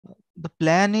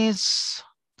plan is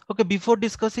okay. Before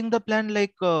discussing the plan,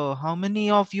 like how many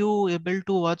of you able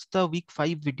to watch the week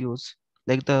 5 videos,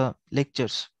 like the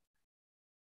lectures?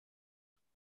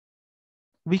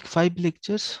 Week 5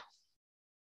 lectures.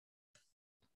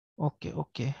 Okay,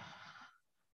 okay.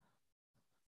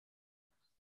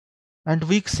 And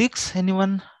week 6,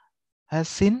 anyone has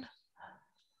seen?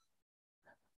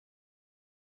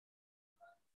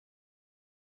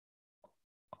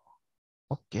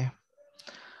 Okay.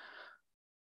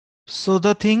 So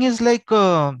the thing is like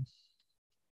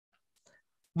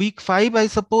week 5, I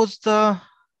suppose the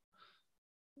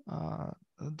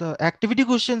activity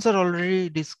questions are already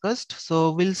discussed.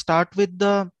 So we'll start with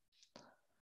the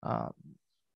uh,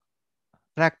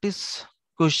 practice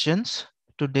questions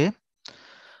today.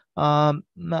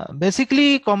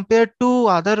 Basically, compared to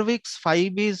other weeks,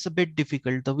 5 is a bit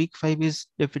difficult. The week 5 is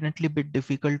definitely a bit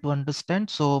difficult to understand.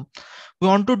 So we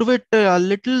want to do it a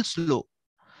little slow.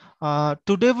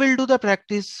 Today we'll do the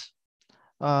practice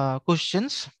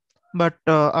questions, but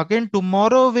again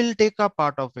tomorrow we'll take a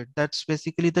part of it. That's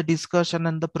basically the discussion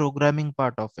and the programming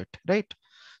part of it, right?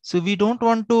 So we don't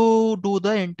want to do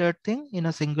the entire thing in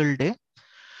a single day.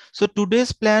 So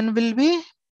today's plan will be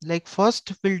like,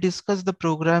 first we'll discuss the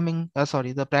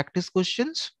the practice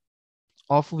questions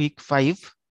of week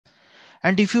 5.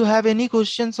 And if you have any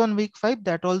questions on week 5,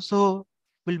 that also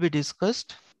will be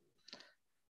discussed.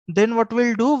 Then what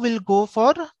we'll do, we'll go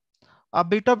for a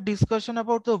bit of discussion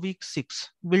about the week 6.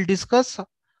 We'll discuss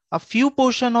a few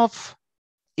portion of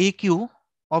AQ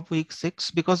of week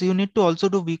 6, because you need to also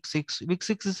do week 6. Week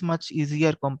 6 is much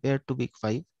easier compared to week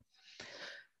 5.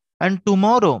 And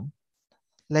tomorrow,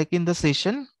 like in the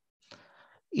session,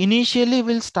 initially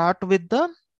we'll start with the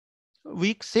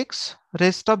week 6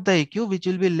 rest of the AQ, which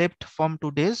will be left from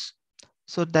today's.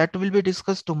 So that will be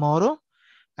discussed tomorrow.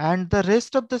 And the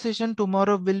rest of the session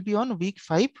tomorrow will be on week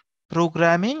 5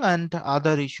 programming and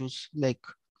other issues, like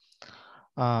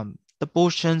the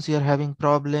portions you're having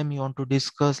problem, you want to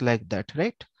discuss, like that,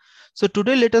 right? So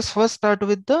today, let us first start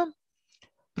with the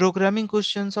programming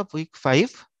questions of week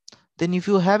 5. Then if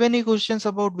you have any questions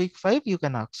about week 5, you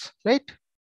can ask, right?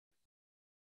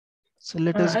 So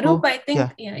let us Arup, go. I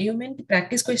think Yeah, you meant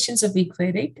practice questions of week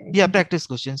 5, right? I yeah, think. practice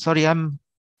questions. Sorry, I'm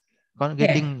Yeah,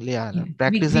 getting, yeah, yeah.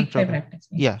 practice and Week 5 program. practice.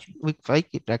 Yeah, Yeah, sure. week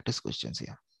 5 practice questions.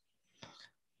 Yeah.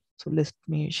 So let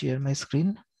me share my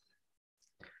screen.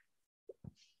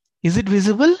 Is it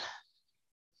visible?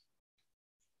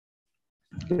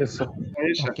 Yes, sir.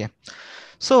 Okay.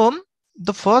 So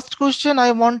the first question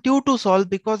I want you to solve,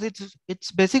 because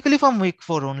it's basically from week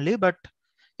 4 only, but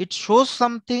it shows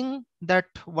something that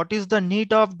what is the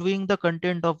need of doing the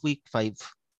content of week 5,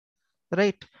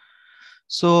 right?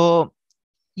 So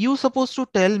you supposed to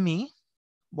tell me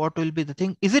what will be the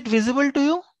thing. Is it visible to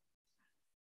you?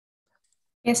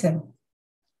 Yes, sir.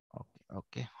 Okay,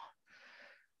 okay.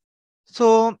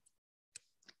 So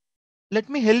let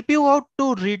me help you out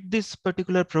to read this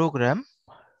particular program.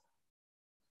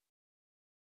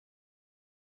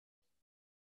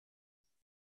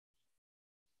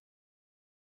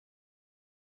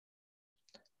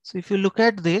 So if you look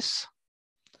at this,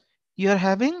 you are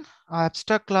having an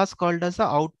abstract class called as the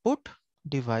output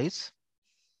device.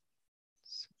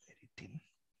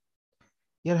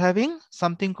 You're having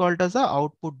something called as a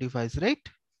output device, right?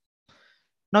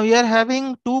 Now you are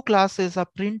having two classes, a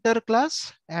printer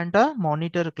class and a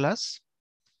monitor class,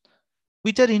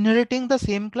 which are inheriting the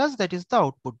same class, that is the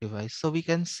output device. So we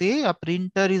can say a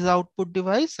printer is output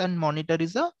device and monitor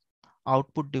is a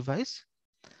output device.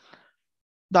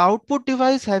 The output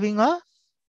device having a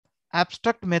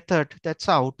abstract method, that's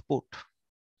a output,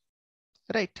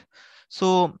 right?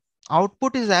 So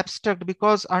output is abstract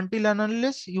because until and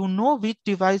unless you know which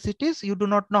device it is, you do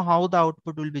not know how the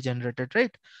output will be generated,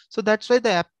 right? So that's why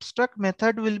the abstract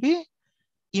method will be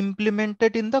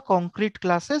implemented in the concrete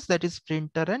classes, that is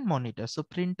printer and monitor. So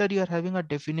printer, you are having a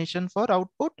definition for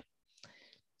output.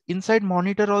 Inside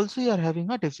monitor also, you are having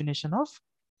a definition of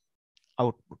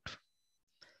output.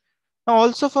 Now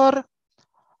also for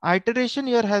iteration,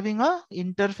 you are having a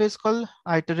interface called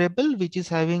iterable, which is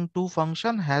having two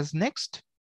function, has next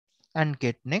and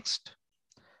get next.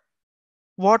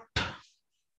 What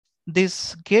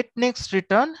this get next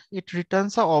return, it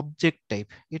returns a object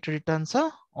type. It returns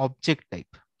a object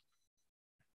type.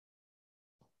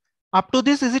 Up to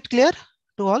this, is it clear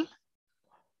to all?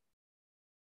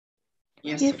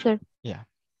 Yes, sir. Yeah.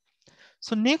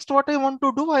 So next, what I want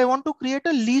to do, I want to create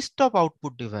a list of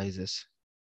output devices.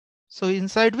 So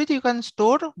inside which you can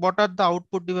store what are the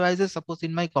output devices, suppose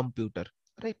in my computer,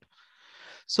 right?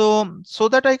 So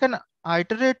that I can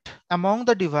iterate among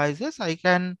the devices, I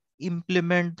can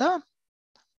implement the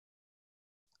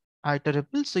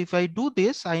iterable. So if I do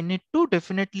this, I need to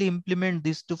definitely implement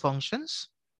these two functions.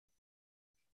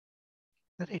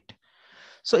 Right.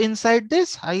 So inside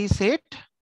this, I said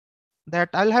that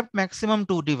I'll have maximum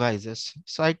 2 devices.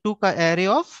 So I took an array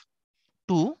of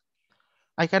 2.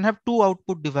 I can have 2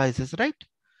 output devices, right?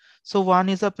 So one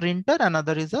is a printer,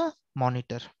 another is a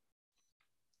monitor,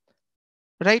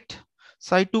 right?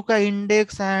 So I took an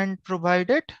index and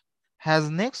provided has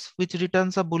next, which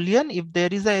returns a boolean. If there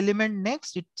is an element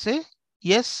next, it say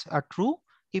yes or true.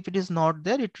 If it is not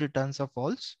there, it returns a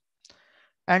false.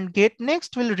 And get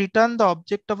next will return the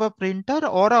object of a printer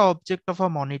or a object of a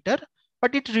monitor,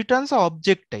 but it returns a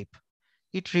object type.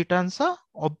 It returns a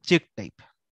object type.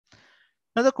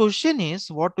 Now the question is,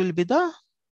 what will be the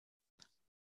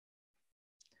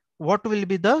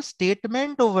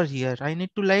statement over here? I need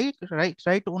to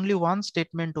write only one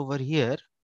statement over here.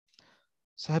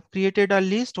 So I have created a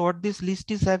list. What this list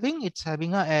is having? It's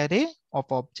having an array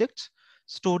of objects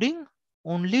storing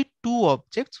only 2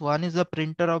 objects. One is a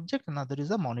printer object, another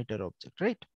is a monitor object,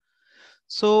 right?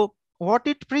 So what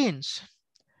it prints?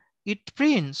 It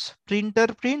prints printer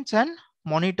prints and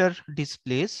monitor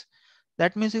displays.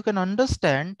 That means you can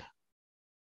understand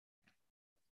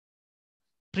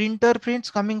printer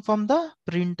prints coming from the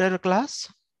printer class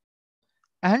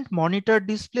and monitor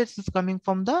displays is coming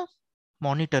from the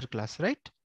monitor class, right?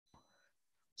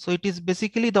 So it is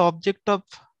basically the object of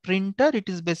printer. It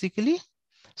is basically,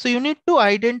 so you need to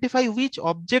identify which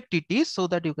object it is so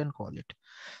that you can call it.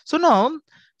 So now,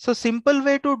 so simple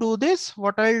way to do this,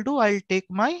 what I'll do, I'll take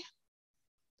my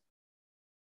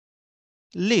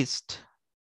list.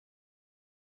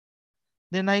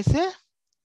 Then I say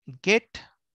get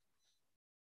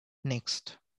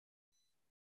next.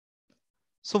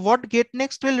 So what get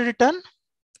next will return?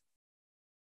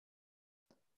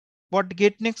 What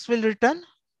get next will return?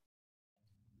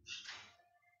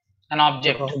 An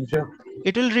object.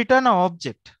 It will return an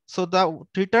object. So the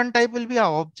return type will be an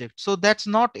object. So that's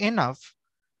not enough.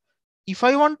 If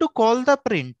I want to call the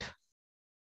print,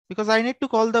 because I need to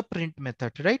call the print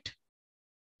method, right?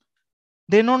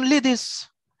 Then only this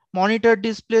monitor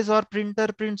displays or printer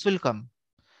prints will come.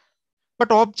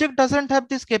 But object doesn't have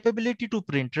this capability to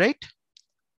print, right?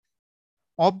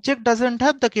 Object doesn't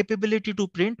have the capability to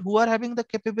print. Who are having the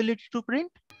capability to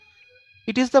print?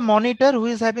 It is the monitor who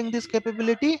is having this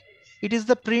capability. It is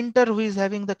the printer who is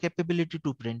having the capability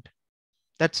to print.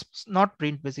 That's not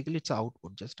print, basically it's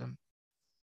output. Just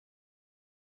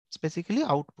it's basically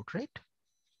output, right?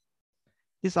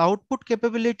 This output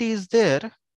capability is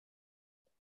there,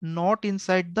 not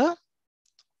inside the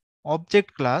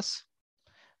object class.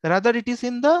 Rather, it is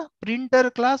in the printer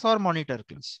class or monitor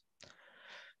class.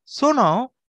 So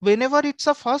now, whenever it's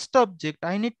a first object,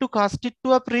 I need to cast it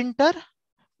to a printer.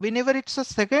 Whenever it's a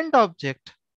second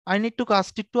object, I need to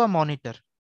cast it to a monitor,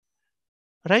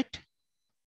 right?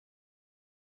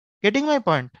 Getting my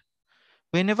point?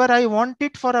 Whenever I want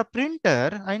it for a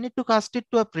printer, I need to cast it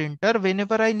to a printer.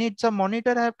 Whenever I need some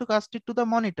monitor, I have to cast it to the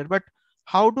monitor. But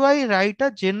how do I write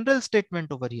a general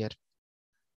statement over here?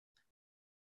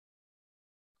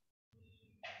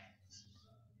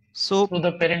 So through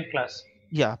the parent class.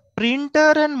 Yeah,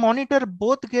 printer and monitor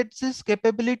both get this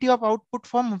capability of output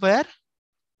from where?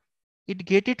 It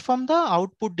get it from the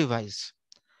output device.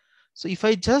 So if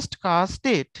I just cast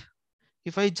it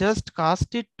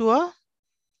to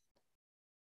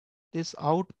this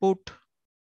output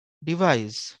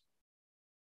device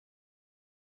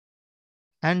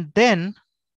and then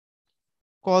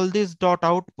call this dot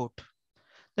output,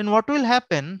 then what will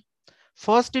happen?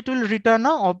 First, it will return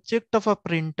an object of a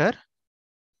printer.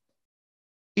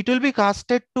 It will be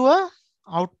casted to a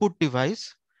output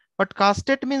device, but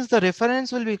casted means the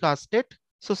reference will be casted.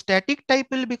 So static type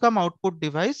will become output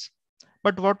device,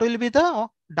 but what will be the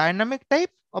dynamic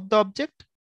type of the object?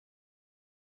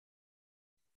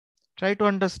 Try to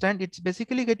understand. It's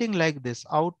basically getting like this: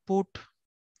 output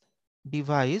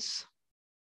device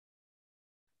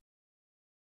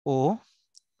O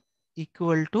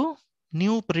equal to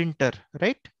new printer,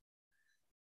 right?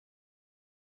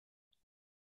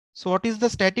 So what is the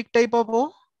static type of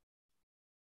O?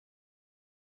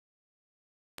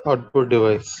 Output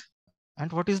device.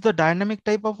 And what is the dynamic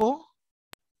type of O?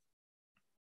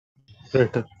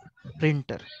 Printer.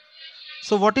 Printer.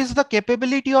 So what is the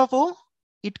capability of O?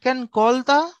 It can call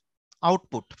the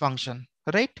output function,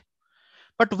 right?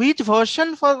 But which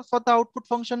version for the output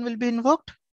function will be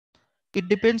invoked? It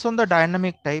depends on the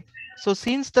dynamic type. So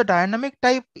since the dynamic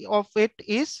type of it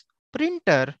is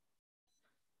printer,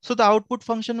 so the output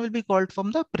function will be called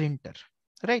from the printer,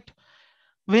 right?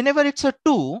 Whenever it's a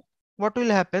 2, what will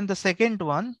happen? The second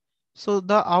one, so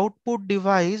the output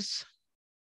device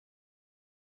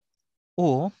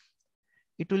O,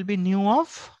 it will be new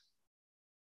of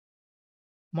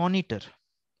monitor,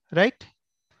 right?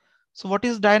 So what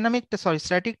is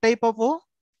static type of O?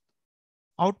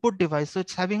 Output device. So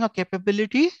it's having a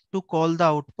capability to call the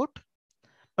output.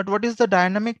 But what is the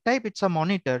dynamic type? It's a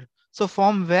monitor. So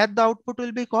from where the output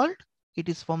will be called? It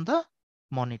is from the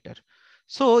monitor.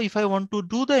 So if I want to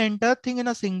do the entire thing in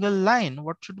a single line,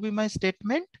 what should be my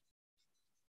statement?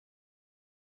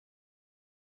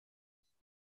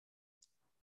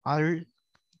 I'll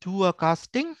do a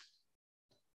casting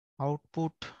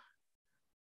output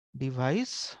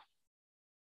device,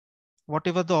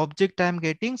 whatever the object I'm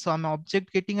getting. So I'm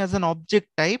object getting as an object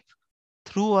type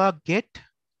through a get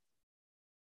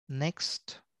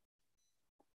next,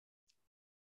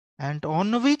 and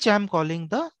on which I'm calling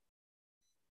the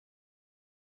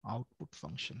output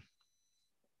function.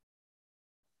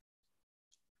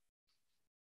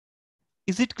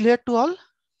 Is it clear to all?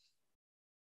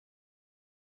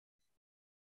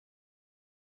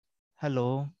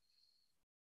 Hello.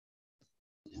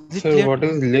 Is it Sir, clear? what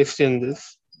is list in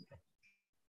this?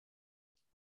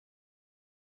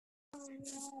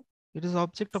 It is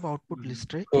object of output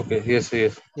list, right? Okay, yes,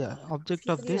 yes. Yeah, object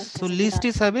of this. So list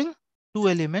is having two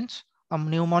elements, a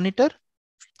new monitor,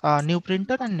 a new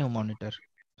printer, and new monitor.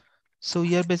 So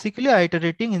we are basically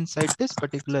iterating inside this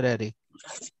particular array.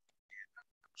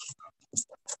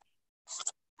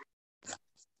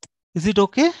 Is it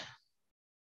okay?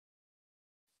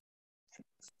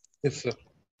 Yes, sir.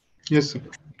 Yes, sir.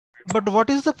 But what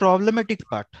is the problematic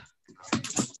part?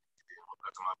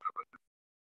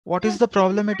 What is the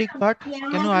problematic part?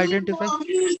 Can you identify?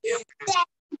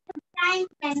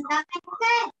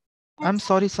 I'm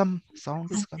sorry, some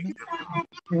sound is coming.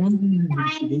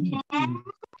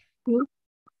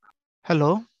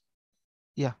 Hello?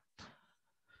 Yeah.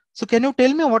 So can you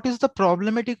tell me what is the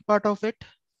problematic part of it?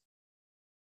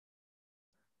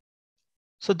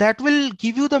 So that will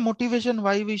give you the motivation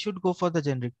why we should go for the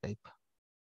generic type.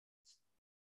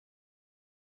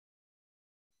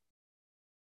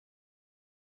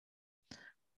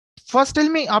 First tell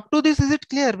me up to this, is it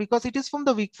clear? Because it is from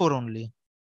the week 4 only.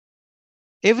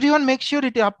 Everyone make sure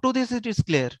it up to this it is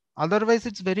clear. Otherwise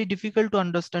it's very difficult to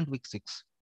understand week 6.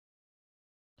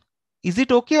 Is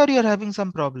it okay or you're having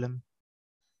some problem?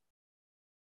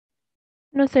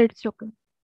 No, sir, it's okay.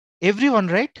 Everyone,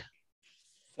 right?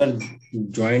 Sir,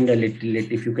 joined a little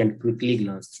late. If you can quickly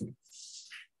glance through.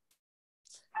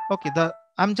 Okay,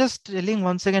 I'm just telling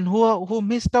once again who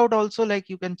missed out also, like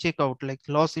you can check out, like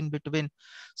loss in between.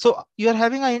 So you are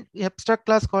having an abstract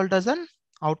class called as an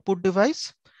output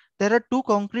device. There are two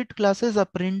concrete classes, a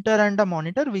printer and a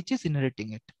monitor, which is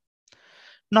inheriting it.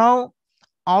 Now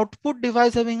output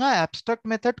device having an abstract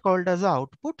method called as a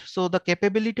output. So the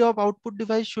capability of output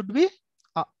device should be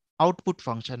a output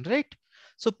function, right?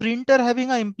 So printer having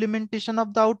an implementation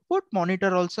of the output,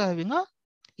 monitor also having a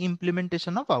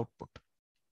implementation of output.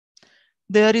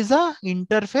 There is a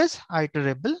interface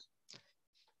iterable.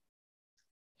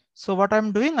 So what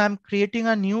I'm doing, I'm creating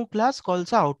a new class called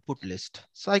the output list.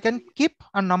 So I can keep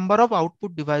a number of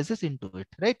output devices into it,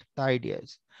 right? The idea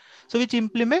is, so which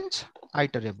implements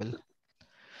iterable.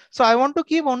 So I want to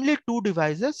keep only 2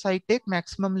 devices. I take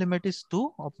maximum limit is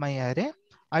 2 of my array.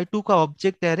 I took an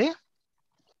object array.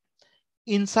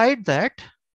 Inside that,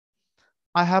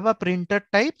 I have a printer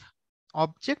type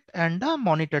object and a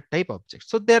monitor type object.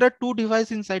 So there are 2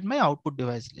 devices inside my output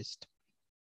device list.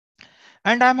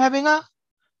 And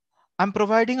I'm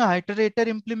providing a iterator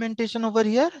implementation over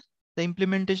here, the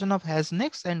implementation of has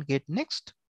next and get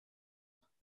next.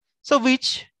 So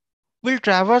which will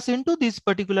traverse into this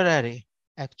particular array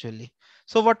actually.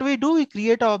 So what we do, we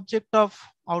create an object of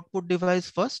output device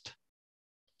first,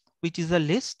 which is a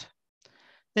list.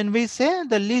 Then we say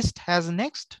the list has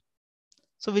next.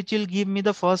 So which will give me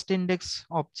the first index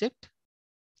object.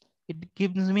 It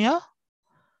gives me a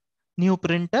new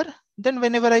printer. Then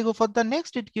whenever I go for the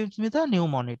next, it gives me the new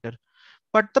monitor.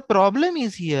 But the problem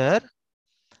is here,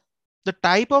 the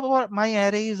type of my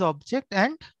array is object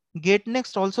and get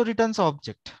next also returns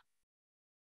object.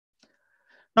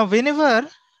 Now, whenever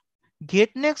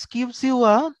get next gives you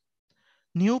a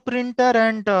new printer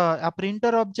and a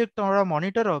printer object or a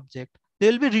monitor object, they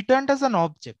will be returned as an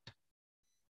object,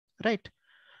 right?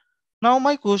 Now,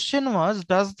 my question was,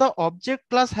 does the object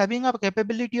class having a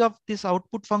capability of this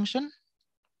output function?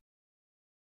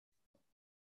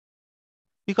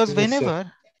 Because Yes,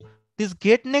 whenever this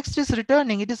get next is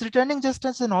returning, it is returning just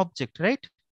as an object, right?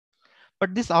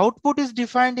 But this output is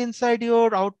defined inside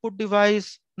your output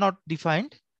device, not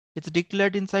defined. It's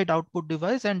declared inside output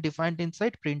device and defined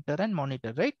inside printer and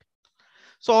monitor, right?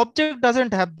 So object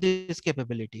doesn't have this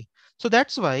capability. So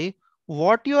that's why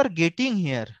what you are getting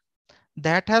here,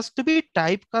 that has to be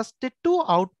typecasted to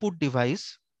output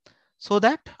device, so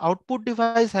that output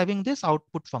device having this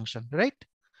output function, right?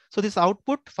 So this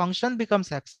output function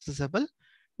becomes accessible.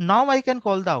 Now I can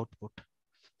call the output.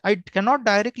 I cannot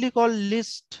directly call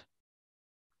list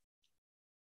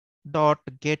dot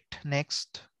get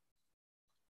next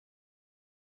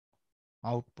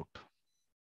output.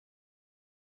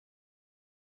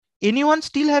 Anyone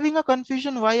still having a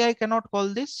confusion why I cannot call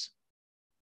this?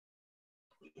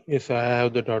 Yes, I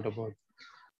have the doubt about.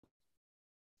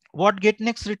 What get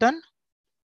next return?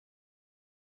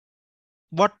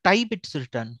 What type it's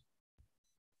return?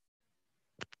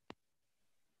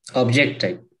 Object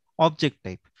type. Object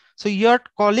type. So you're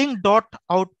calling dot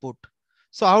output.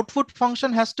 So output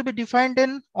function has to be defined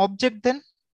in object then?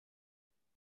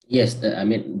 Yes, I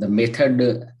mean the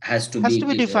method has to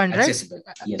be defined, accessible.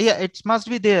 right? Yes. Yeah, it must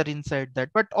be there inside that.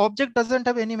 But object doesn't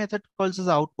have any method calls as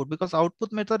output, because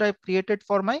output method I've created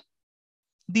for my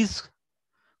these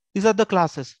are the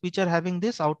classes which are having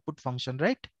this output function,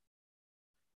 right?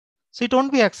 So it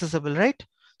won't be accessible, right?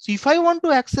 So if I want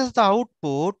to access the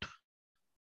output,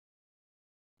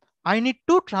 I need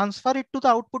to transfer it to the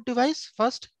output device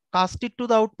first, cast it to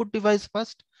the output device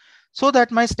first, so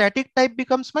that my static type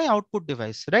becomes my output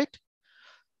device, right?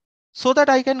 So that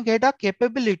I can get a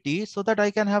capability, so that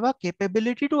I can have a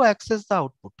capability to access the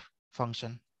output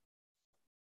function.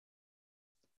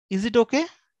 Is it okay?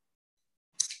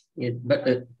 Yeah,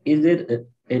 but is there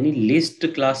any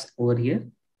list class over here?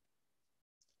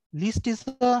 List is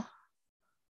the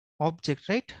object,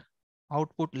 right?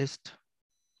 Output list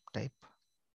type.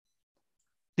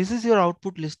 This is your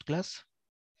output list class.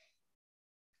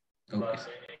 Okay.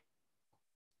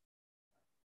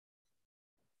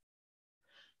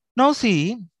 Now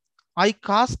see, I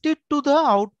cast it to the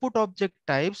output object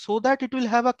type so that it will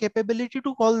have a capability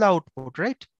to call the output,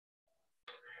 right?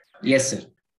 Yes, sir.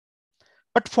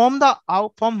 But from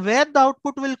where the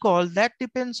output will call, that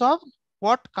depends on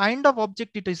what kind of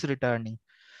object it is returning.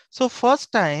 So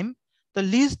first time, the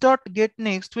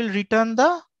list.getNext will return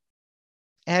the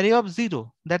array of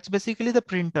 0. That's basically the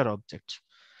printer object.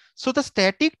 So the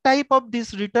static type of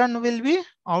this return will be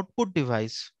output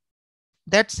device.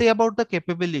 That's say about the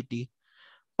capability.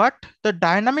 But the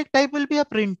dynamic type will be a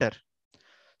printer.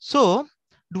 So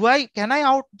can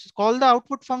I call the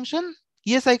output function?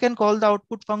 Yes, I can call the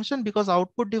output function, because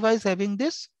output device having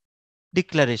this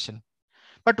declaration.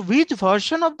 But which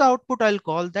version of the output I'll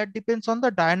call, that depends on the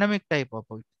dynamic type of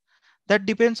it. That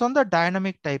depends on the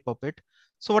dynamic type of it.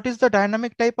 So what is the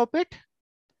dynamic type of it?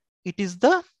 It is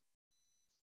the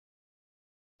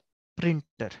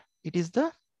printer. It is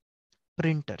the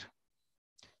printer.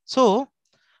 So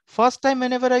first time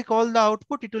whenever I call the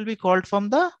output, it will be called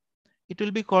from the printer. It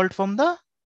will be called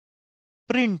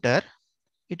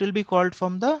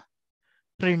from the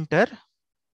printer.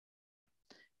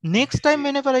 Next time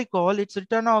whenever I call, it's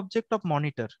return an object of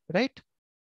monitor, right?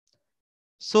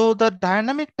 So the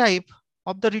dynamic type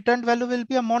of the returned value will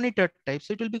be a monitor type.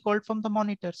 So it will be called from the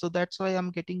monitor. So that's why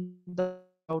I'm getting the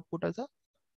output as a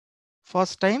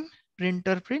first time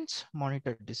printer prints,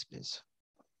 monitor displays.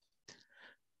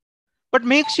 But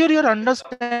make sure you're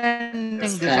understanding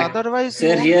this. Otherwise,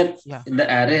 sir, here the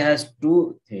array has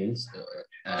two things,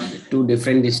 and two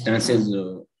different distances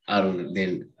are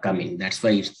then coming. That's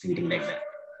why it's printing like that.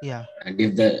 Yeah. And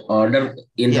if the order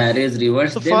in the array is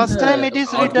reversed, so then first time it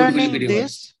is returning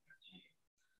this.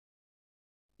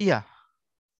 Yeah.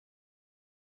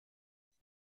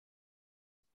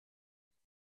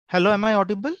 Hello, am I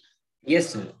audible? Yes,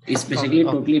 sir. It's basically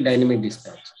totally dynamic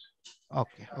dispatch.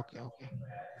 Okay.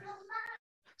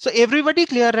 So everybody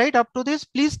clear, right? Up to this,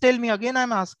 please tell me again.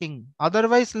 I'm asking.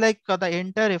 Otherwise, like the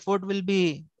entire effort will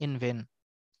be in vain.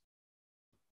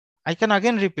 I can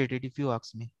again repeat it if you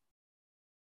ask me.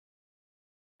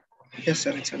 Yes,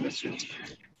 sir. It's understood.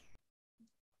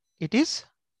 It is?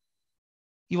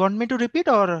 You want me to repeat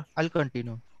or I'll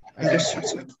continue? Understood,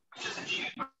 sir.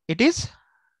 It is?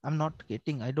 I'm not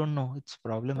getting. I don't know. It's a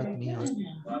problem with me.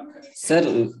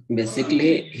 Sir,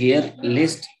 basically here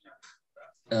list,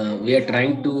 we are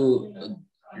trying to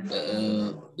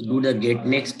do the get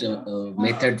next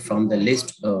method from the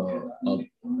list of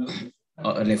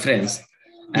reference,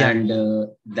 and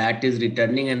that is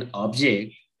returning an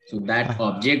object. So that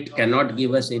object cannot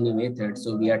give us any method.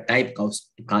 So we are typecasting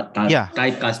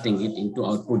it into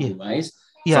output device.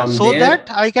 Yeah, from so there, that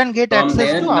I can get access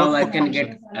there, to now output I can function.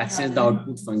 get access the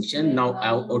output function. Now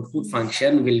our output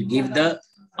function will give the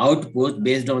output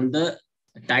based on the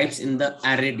types in the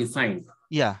array defined.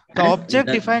 Yeah, the object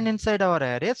defined inside our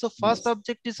array. So first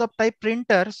object is of type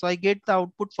printer. So I get the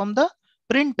output from the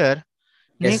printer.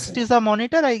 Yes, Next sir. is a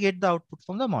monitor. I get the output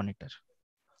from the monitor.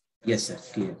 Yes, sir.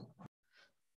 Clear.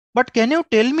 But can you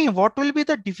tell me what will be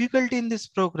the difficulty in this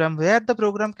program, where the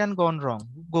program can go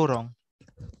wrong?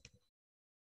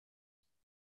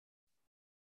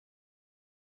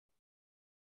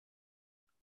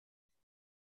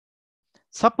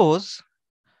 Suppose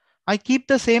I keep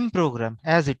the same program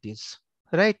as it is,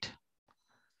 right?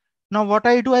 Now what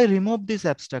I do, I remove this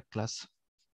abstract class.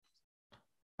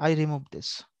 I remove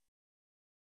this.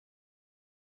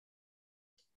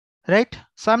 Right?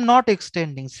 So I'm not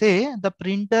extending. Say the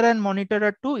printer and monitor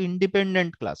are two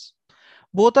independent class.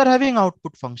 Both are having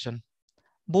output function.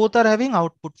 Both are having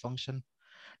output function.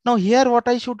 Now here what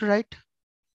I should write?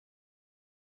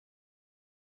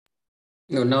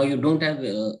 No, now you don't have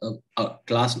a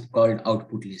class called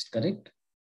output list, correct?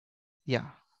 Yeah.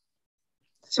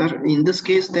 Sir, in this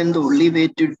case, then the only way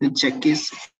to check is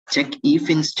check if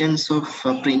instance of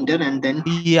printer and then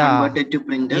convert it to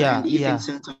printer, and if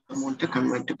instance of monitor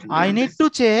convert to printer. I need to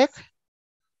check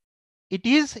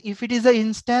if it is an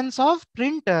instance of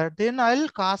printer, then I'll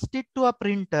cast it to a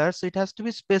printer. So it has to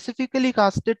be specifically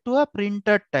casted to a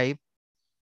printer type.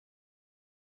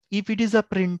 If it is a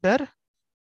printer,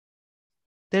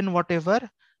 then whatever.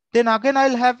 Then again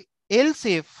I'll have else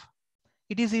if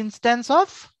it is instance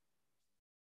of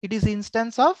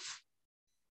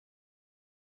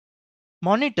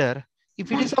monitor.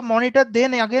 If it is a monitor,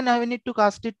 then again I need to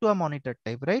cast it to a monitor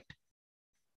type, right?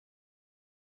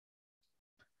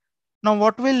 Now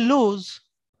what we'll lose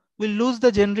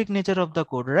the generic nature of the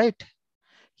code, right?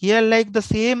 Here, like the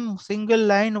same single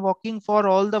line working for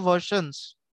all the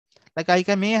versions. Like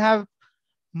I may have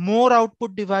more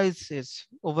output devices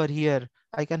over here.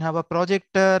 I can have a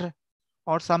projector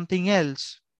or something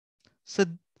else. So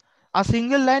a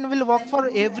single line will work for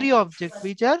every object,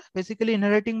 which are basically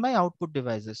inheriting my output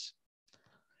devices.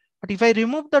 But if I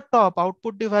remove the top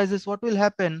output devices, what will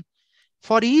happen?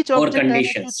 For each object, I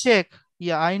need to check.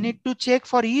 Yeah, I need to check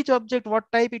for each object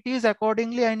what type it is.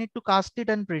 Accordingly, I need to cast it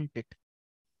and print it,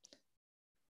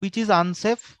 which is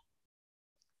unsafe.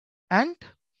 And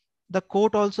the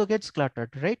code also gets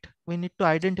cluttered, right? We need to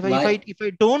identify. If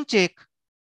I don't check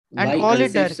and call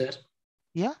it directly.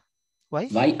 Yeah. Why?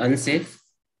 Why unsafe?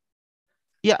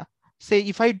 Yeah. Say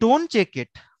if I don't check it,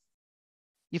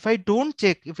 if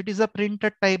it is a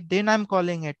printer type, then I'm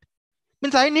calling it.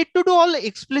 Means I need to do all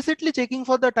explicitly checking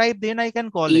for the type, then I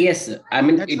can call it. Yes, I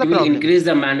mean, it will increase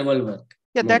the manual work.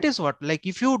 Yeah, that is what, like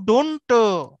if you don't,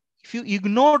 if you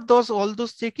ignore all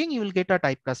those checking, you will get a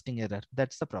typecasting error.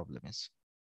 That's the problem is.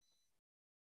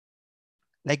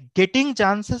 Like getting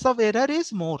chances of error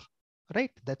is more, right?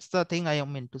 That's the thing I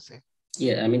am meant to say.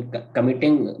 Yeah, I mean,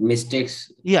 committing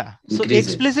mistakes. Yeah, so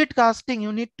explicit casting,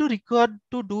 you need to record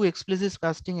to do explicit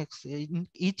casting in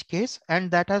each case, and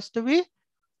that has to be,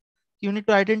 you need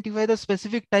to identify the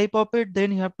specific type of it,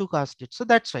 then you have to cast it. So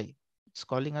that's why it's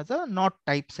calling as a not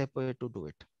type safe way to do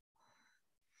it.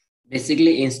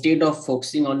 Basically, instead of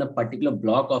focusing on a particular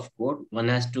block of code, one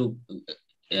has to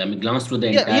glance through the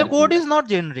entire your code is not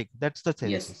generic. That's the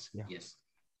sense. Yes. Yeah. Yes.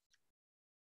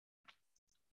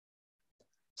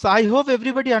 So I hope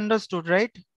everybody understood,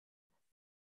 right?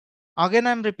 Again,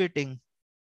 I'm repeating.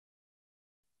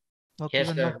 Okay,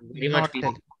 yes, sir. Not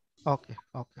okay.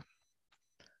 Okay.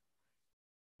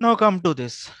 Now come to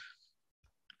this.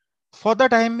 For the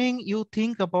timing, you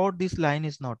think about this line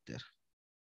is not there.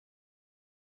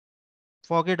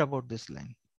 Forget about this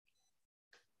line.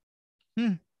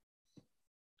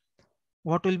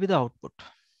 What will be the output?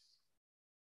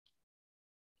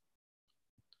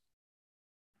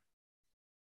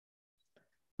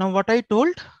 Now what I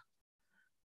told,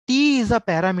 T is a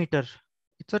parameter.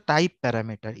 It's a type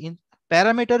parameter. In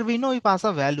parameter, we know we pass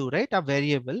a value, right? A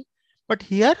variable. But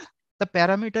here the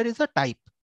parameter is a type.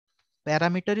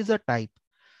 Parameter is a type.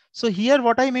 So here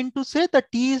what I meant to say, the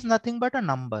T is nothing but a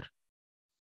number.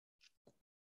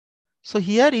 So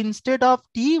here instead of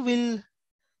T will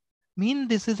mean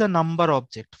this is a number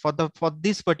object for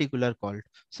this particular call.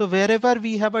 So wherever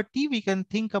we have a T, we can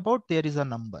think about there is a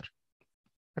number,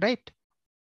 right?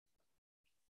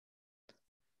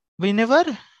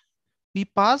 Whenever we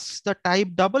pass the type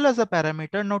double as a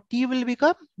parameter, now T will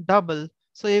become double.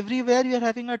 So everywhere you are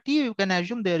having a T, you can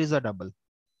assume there is a double.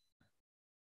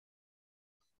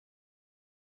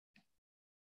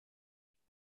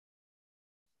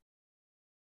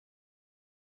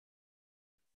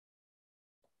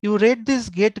 You read this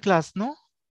get class, no?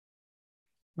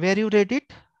 Where you read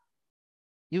it?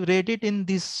 You read it in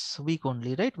this week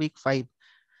only, right? Week 5,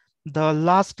 the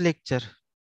last lecture.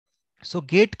 So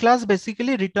get class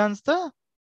basically returns the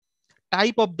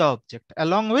type of the object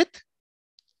along with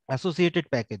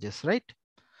associated packages, right?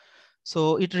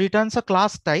 So it returns a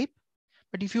class type.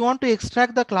 But if you want to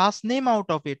extract the class name out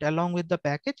of it along with the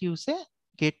package, you say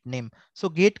get name. So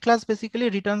get class basically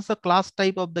returns the class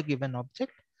type of the given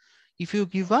object. If you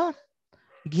give a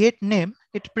get name,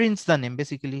 it prints the name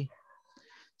basically.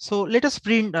 So let us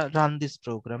run this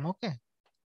program. Okay.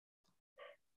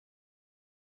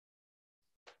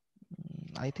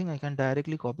 I think I can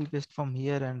directly copy paste from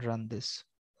here and run this.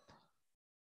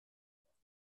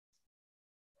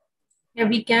 Yeah,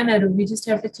 we can, Arun. We just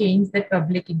have to change that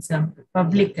public example.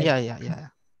 Public. Yeah.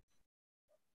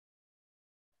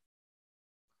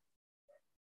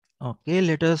 Okay,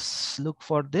 let us look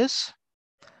for this.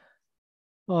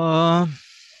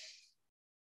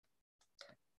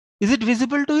 Is it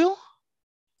visible to you?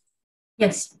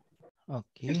 Yes.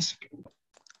 Okay. Yes.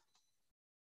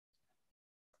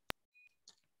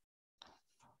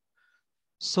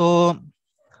 So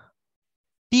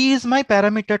T is my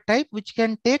parameter type, which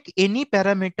can take any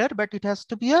parameter, but it has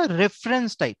to be a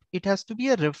reference type. It has to be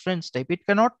a reference type. It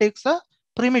cannot take a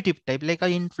primitive type like a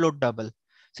int float double.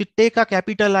 So take a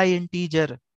capital I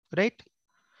integer, right?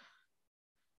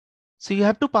 So you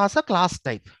have to pass a class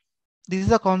type. This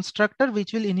is a constructor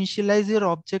which will initialize your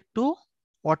object to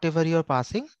whatever you're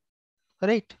passing,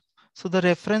 right? So the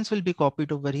reference will be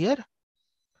copied over here.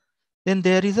 Then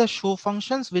there is a show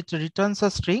functions which returns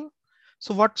a string.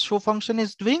 So what show function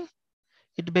is doing?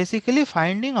 It basically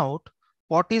finding out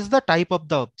what is the type of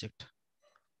the object.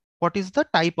 What is the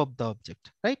type of the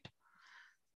object, right?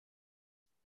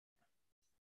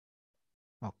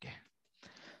 Okay.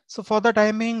 So for the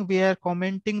timing, we are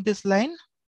commenting this line.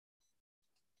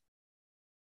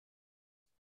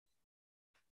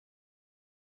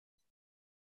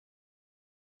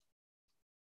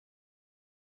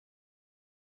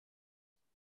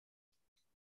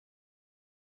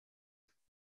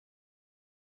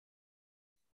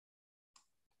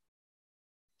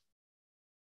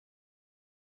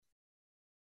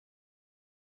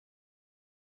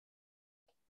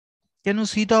 Can you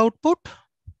see the output?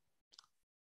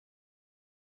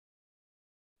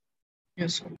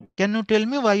 Yes. Can you tell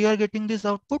me why you are getting this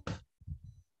output?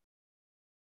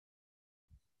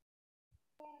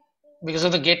 Because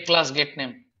of the get class, get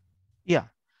name. Yeah.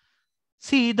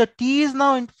 See, the T is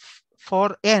now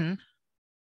for n,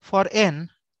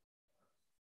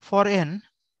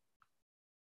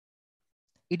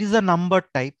 it is a number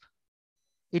type.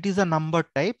 It is a number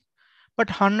type, but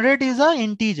 100 is an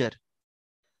integer.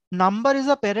 Number is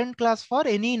a parent class for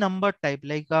any number type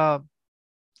like a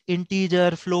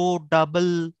integer, float,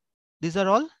 double. These are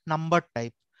all number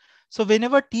type. So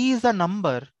whenever T is a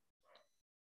number,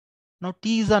 now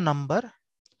T is a number.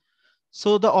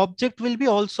 So the object will be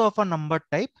also of a number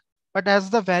type, but as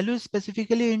the value is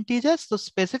specifically integers, the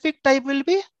specific type will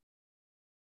be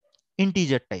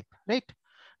integer type, right?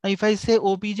 Now, if I say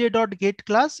obj.get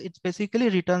class, it basically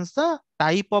returns the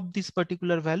type of this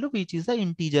particular value, which is the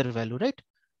integer value, right?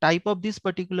 Type of this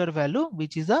particular value,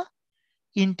 which is a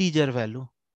integer value.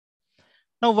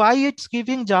 Now, why it's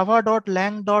giving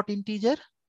java.lang.integer?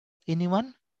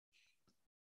 Anyone?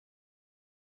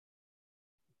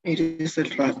 It is a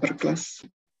wrapper class.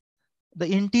 The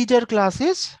integer class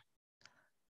is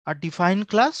a defined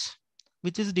class,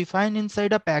 which is defined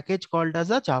inside a package called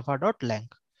as a java.lang.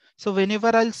 So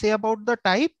whenever I'll say about the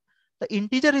type, the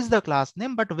integer is the class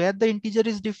name, but where the integer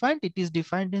is defined, it is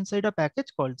defined inside a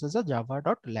package called as a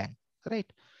java.lang, right?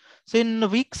 So in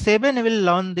week 7, we will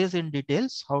learn this in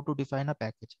details, how to define a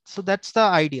package. So that's the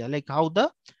idea, like how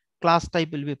the class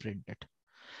type will be printed.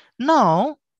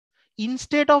 Now,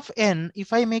 instead of n,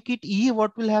 if I make it e,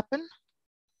 what will happen?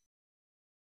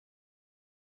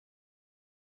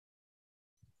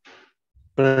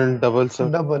 Print double, sir.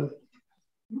 Double.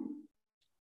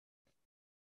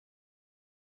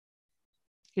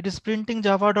 It is printing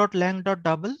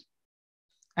java.lang.double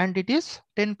and it is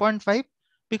 10.5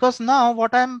 because now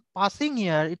what I'm passing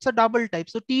here, it's a double type.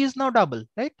 So T is now double,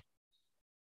 right?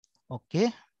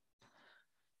 Okay.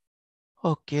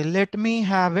 Okay, let me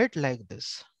have it like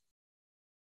this.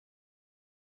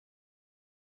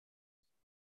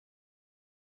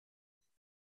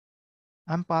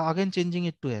 I'm again changing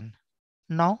it to n.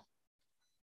 Now,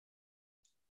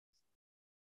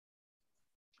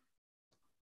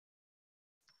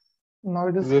 now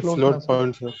it is float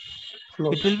point, sir.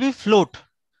 Float. it will be float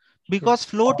because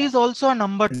float is also a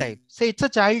number type. Say it's a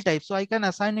child type, so I can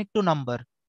assign it to number.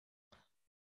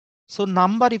 So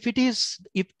number, if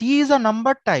T is a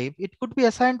number type, it could be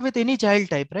assigned with any child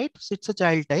type, right? So it's a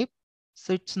child type.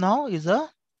 So it's now is a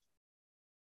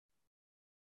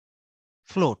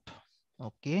float.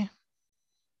 Okay.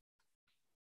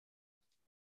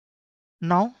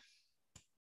 Now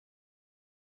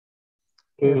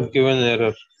It will give an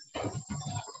error.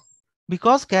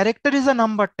 Because character is a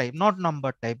number type, not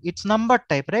number type. It's number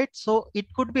type, right? So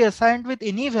it could be assigned with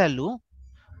any value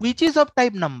which is of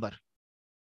type number.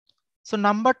 So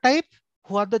number type,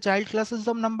 who are the child classes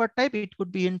of number type? It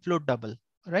could be int, float, double,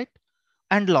 right?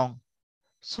 And long.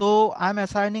 So I'm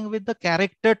assigning with the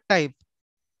character type.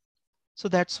 So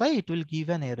that's why it will give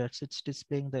an error. So it's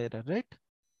displaying the error, right?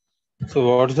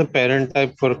 So what's the parent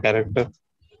type for character?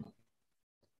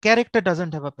 Character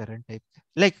doesn't have a parent type.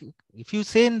 Like if you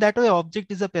say in that way,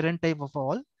 object is a parent type of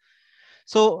all.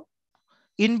 So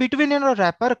in between your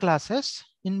wrapper classes,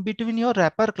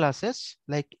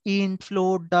 like int,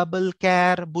 float, double,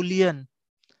 char, boolean,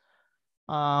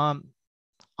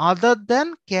 other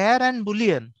than char and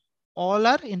boolean, all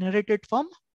are inherited from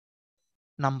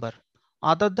number.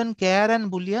 Other than char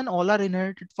and boolean, all are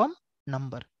inherited from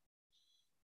number.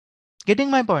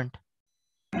 Getting my point?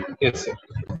 Yes, sir.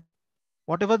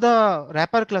 Whatever the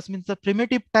wrapper class means, the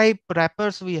primitive type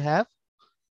wrappers we have,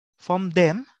 from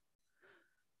them,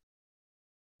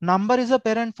 number is a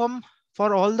parent form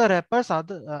for all the wrappers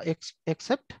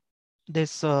except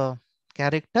this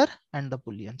character and the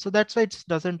boolean. So that's why it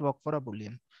doesn't work for a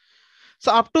boolean.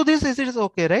 So up to this, is it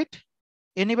okay, right?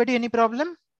 Anybody, any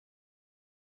problem?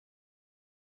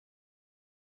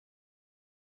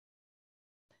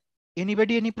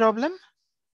 Anybody, any problem?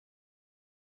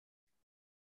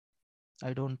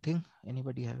 I don't think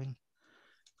anybody having.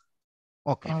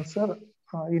 Okay. Sir,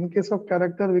 in case of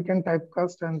character, we can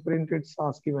typecast and print its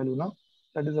ASCII value, no?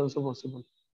 That is also possible.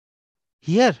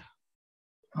 Here?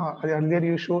 Earlier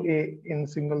you show A in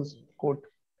single quote.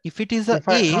 If it is a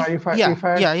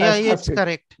it's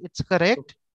correct. It's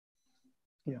correct.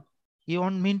 Yeah. You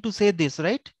want me to say this,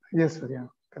 right? Yes, sir. Yeah,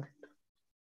 correct.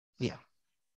 Yeah,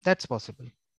 that's possible.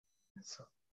 Yes, sir.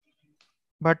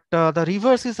 But the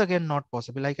reverse is again not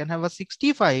possible. I can have a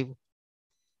 65.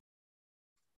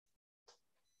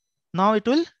 Now it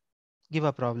will give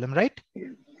a problem, right?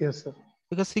 Yes, sir.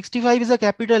 Because 65 is a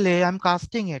capital A. I'm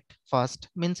casting it first.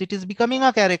 Means it is becoming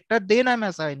a character. Then I'm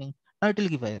assigning. Now it will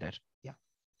give an error. Yeah,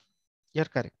 you're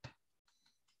correct.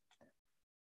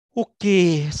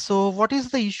 Okay, so what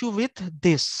is the issue with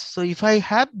this? So if I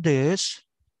have this,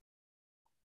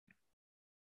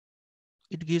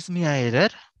 it gives me an error.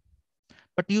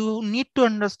 But you need to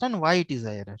understand why it is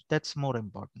an error. That's more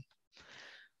important.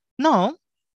 Now,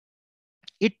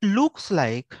 it looks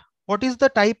like, what is the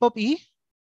type of E?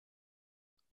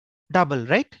 Double,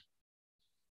 right?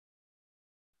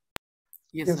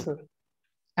 Yes, sir.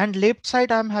 And left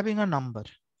side, I'm having a number.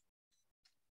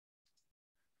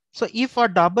 So if a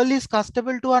double is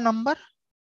castable to a number?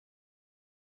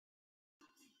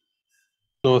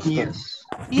 No, sir. Yes.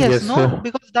 Yes, no, sir.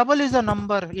 because double is a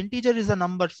number, integer is a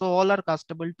number, so all are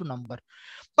castable to number.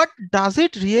 But does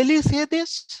it really say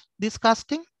this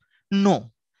casting?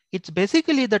 No, it's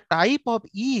basically the type of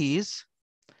E is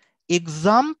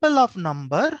example of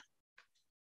number,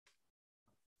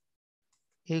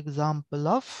 example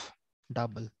of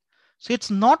double. So it's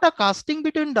not a casting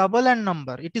between double and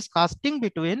number. It is casting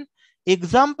between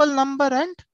example number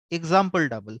and example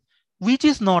double, which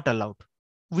is not allowed.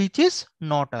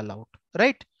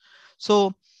 Right?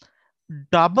 So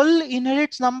double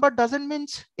inherits number doesn't mean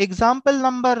example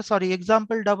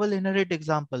double inherit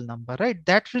example number, right?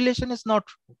 That relation is not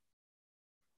true.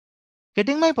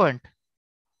 Getting my point?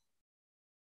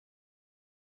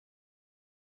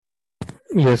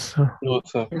 Yes, sir. No,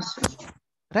 sir. Yes, sir.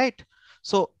 Right.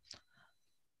 So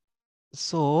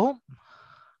the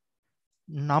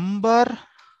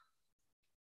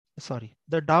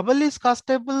double is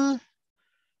castable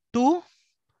to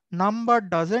number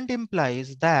doesn't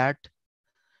implies that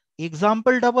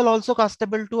example double also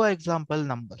castable to an example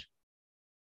number.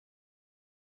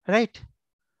 Right?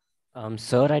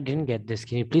 Sir, I didn't get this.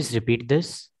 Can you please repeat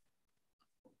this?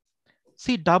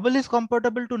 See, double is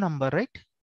compatible to number, right?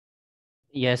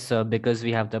 Yes, sir, because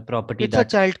we have the property it's a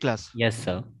child class. Yes,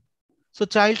 sir. So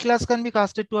child class can be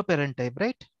casted to a parent type,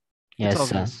 right? Yes, it's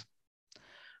obvious. sir.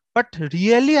 But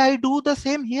really I do the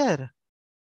same here.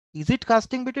 Is it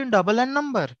casting between double and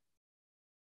number?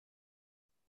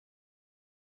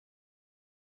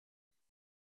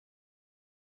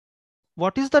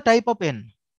 What is the type of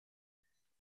N?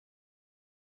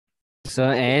 So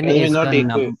N is not the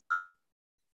equal.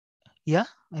 Yeah,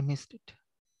 I missed it.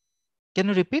 Can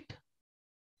you repeat?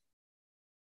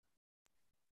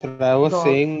 I was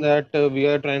saying that we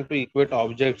are trying to equate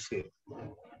objects here.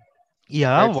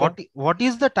 Yeah, right, what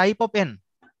is the type of N?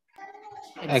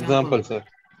 Example, sir.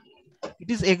 It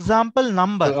is example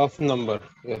number. Of number,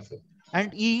 yes, sir.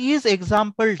 And E is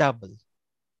example double.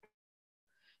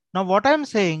 Now what I'm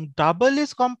saying, double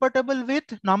is compatible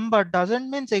with number doesn't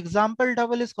mean example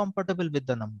double is compatible with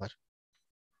the number.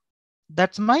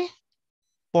 That's my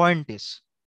point is.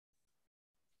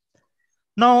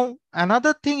 Now,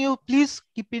 another thing you please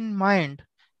keep in mind,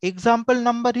 example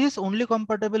number is only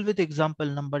compatible with example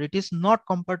number. It is not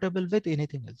compatible with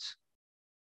anything else.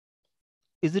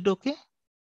 Is it okay?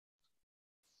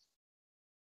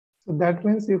 So that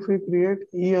means if we create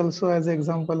E also as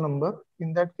example number,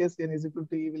 in that case, n is equal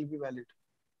to E will be valid.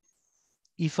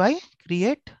 If I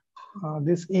create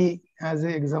this E as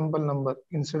an example number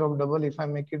instead of double, if I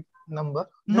make it number.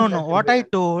 No, what I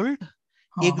told,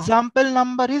 example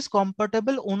number is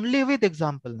compatible only with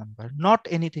example number, not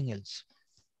anything else.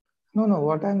 No,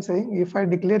 what I'm saying, if I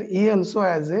declare E also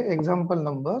as a example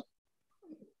number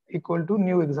equal to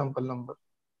new example number,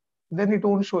 then it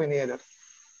won't show any error.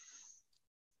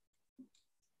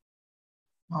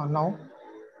 Now.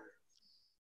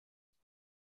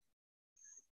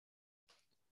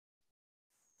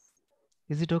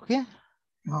 Is it okay?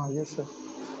 Yes, sir.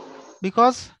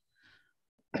 Because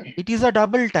it is a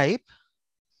double type.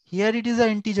 Here it is an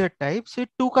integer type. So it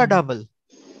took a double.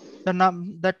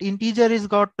 That integer is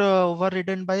got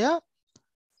overridden by a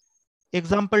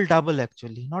example double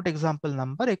actually, not example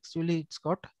number. Actually, it's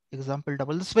got example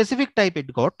double. The specific type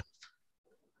it got.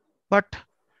 But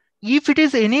if it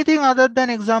is anything other than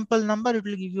example number, it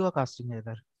will give you a casting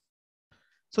error.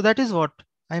 So that is what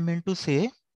I meant to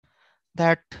say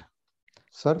that.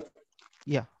 Sir?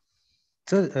 Yeah.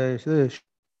 Sir,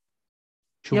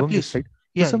 Shubham, yeah, please. Right?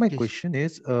 Yeah, so my please. question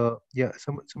is,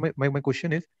 my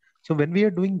question is, so when we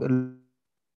are doing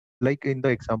like in the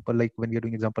example, like when we are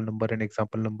doing example number and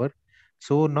example number,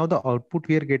 so now the output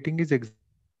we are getting is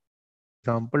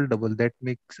example double. That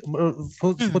makes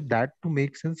for that to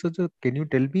make sense. So can you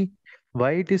tell me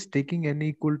why it is taking n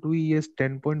equal to E as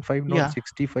 10.5, not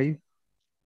 65?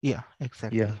 Yeah,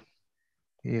 exactly.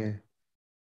 Yeah.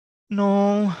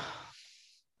 No,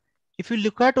 if you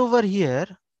look at over here,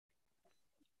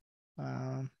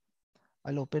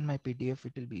 I'll open my PDF.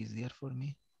 It will be easier for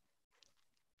me.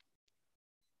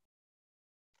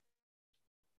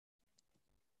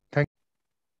 Thank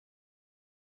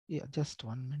you. Yeah, just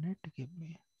 1 minute. Give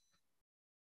me.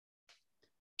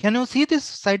 Can you see this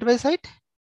side by side?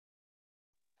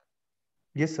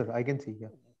 Yes, sir. I can see. Yeah.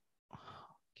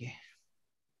 Okay.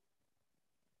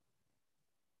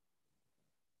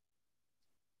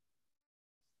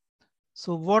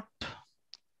 So what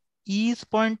E is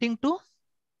pointing to?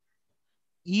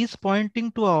 E is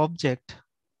pointing to an object.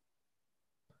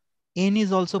 N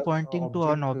is also pointing to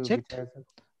an object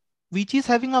which is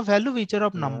having a value which are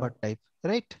of number type,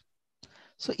 right?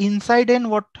 So inside N,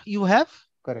 what you have?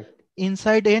 Correct.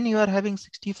 Inside N, you are having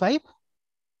 65.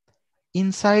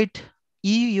 Inside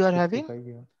E, you are having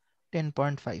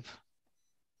 10.5.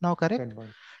 Now correct?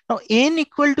 Now N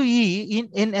equal to E,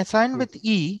 in assigned with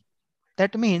E,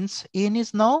 that means N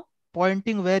is now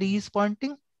pointing where E is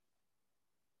pointing?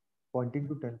 Pointing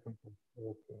to 10.5.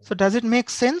 Okay. So does it make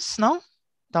sense now,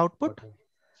 the output? Okay.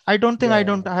 I don't think I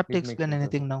have to explain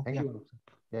anything now. Thank you.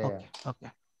 Okay.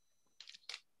 Okay.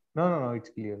 No, it's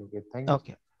clear. Okay. Thank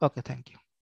you. Okay, thank you.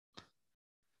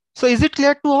 So is it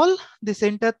clear to all, this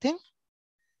entire thing?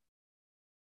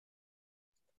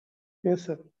 Yes,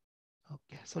 sir.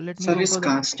 Okay, so let me. Sir, is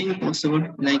casting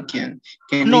possible? Like, can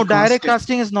no, direct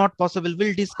casting is not possible.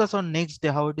 We'll discuss on next day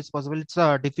how it is possible. It's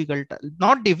difficult,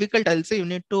 not difficult. I'll say you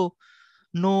need to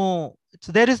know.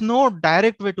 There is no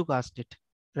direct way to cast it.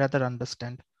 Rather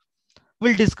understand.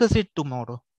 We'll discuss it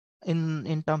tomorrow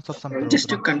in terms of some. Just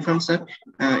to confirm, sir.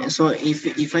 So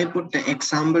if I put the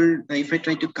example, if I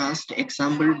try to cast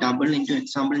example double into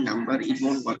example number, it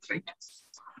won't work, right?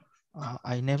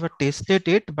 I never tested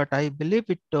it, but I believe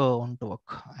it won't work.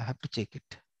 I have to check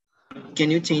it.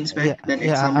 Can you change back that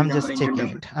example I'm number just checking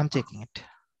double? it. I'm checking it.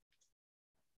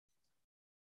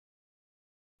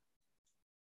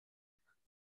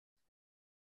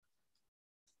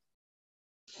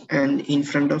 And in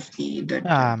front of E, that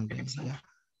I'm doing, yeah.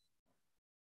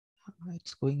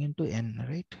 It's going into N,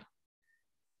 right?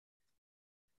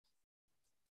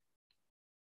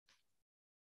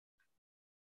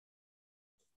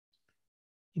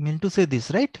 You mean to say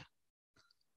this, right?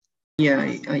 Yeah,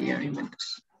 I meant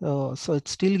this. So it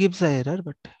still gives an error,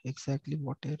 but exactly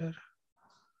what error?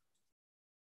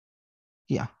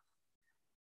 Yeah.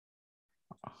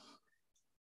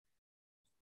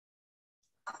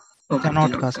 Okay,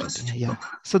 cannot cast it. Yeah.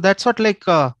 So that's what like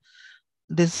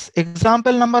this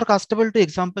example number castable to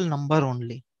example number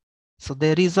only. So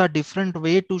there is a different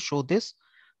way to show this.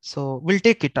 So we'll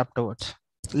take it afterwards.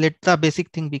 Let the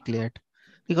basic thing be cleared,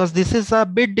 because this is a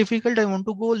bit difficult. I want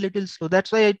to go a little slow.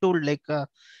 That's why I told like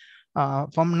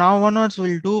From now onwards,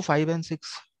 we'll do 5 and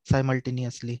 6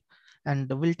 simultaneously, and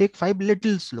we'll take 5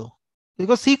 little slow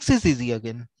because 6 is easy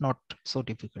again, not so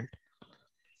difficult.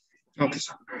 Okay,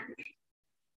 sir.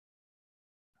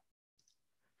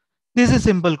 This is a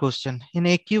simple question. In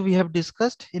AQ, we have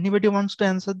discussed. Anybody wants to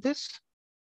answer this?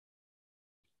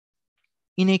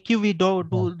 In AQ, we do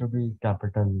to be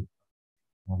capital.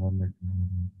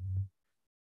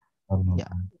 Yeah.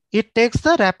 It takes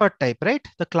the wrapper type, right?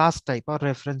 The class type or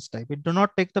reference type. It do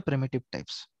not take the primitive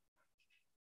types.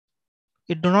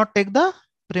 It do not take the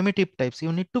primitive types.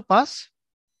 You need to pass.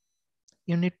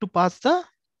 You need to pass the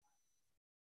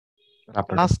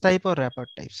class type or wrapper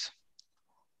types.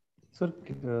 Sir,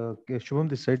 Shubham,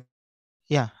 this side.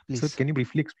 Yeah, please. Sir, can you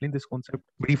briefly explain this concept?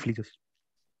 Briefly, just.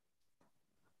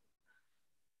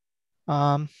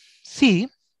 See,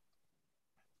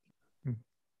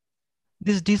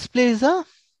 this display is a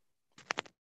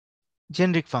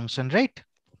generic function, right?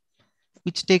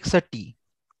 Which takes a t.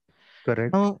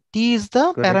 Correct. Now, t is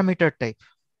the parameter type.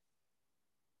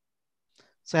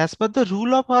 So as per the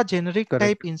rule of our generic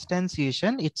type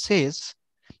instantiation, it says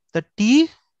the t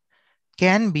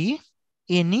can be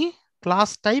any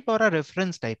class type or a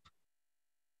reference type,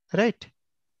 right?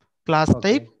 Class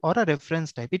type or a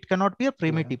reference type. It cannot be a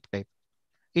primitive type.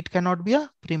 It cannot be a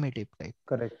primitive type.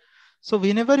 Correct. So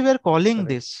whenever we are calling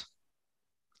this,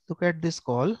 look at this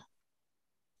call,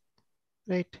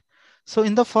 right? So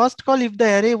in the first call, if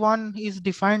the array 1 is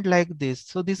defined like this,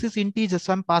 so this is integer.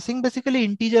 So I'm passing basically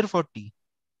integer for t.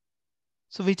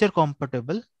 So which are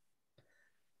compatible.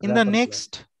 In the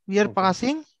next, we are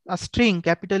passing a string,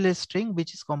 capital S string,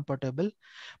 which is compatible.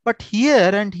 But here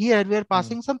and here, we are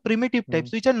passing some primitive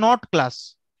types, which are not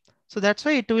class. So that's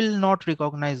why it will not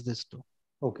recognize this too.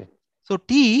 Okay. So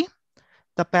T,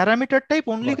 the parameter type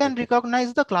only can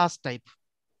recognize the class type,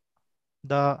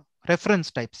 the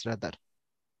reference types rather.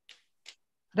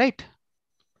 Right?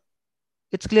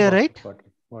 It's clear, right?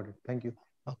 Got it. Thank you.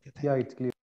 Okay. Yeah, it's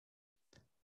clear.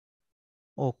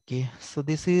 Okay, so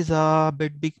this is a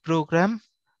bit big program,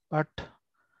 but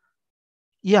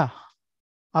yeah,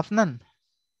 Afnan,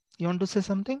 you want to say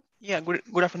something? Yeah,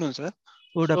 good afternoon, sir.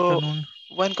 Good afternoon.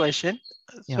 One question.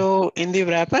 Yeah. So in the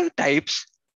wrapper types,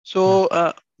 so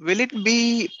will it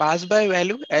be pass by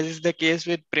value as is the case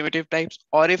with primitive types,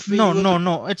 or if we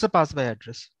no, it's a pass by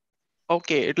address.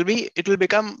 Okay, it will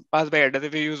become pass by address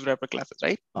if we use wrapper classes,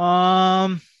 right?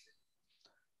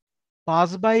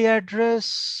 Pass by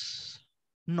address,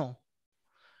 no.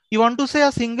 You want to say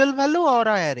a single value or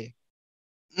an array?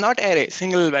 Not array,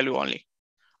 single value only.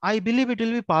 I believe it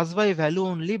will be pass by value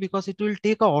only because it will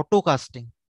take a auto casting.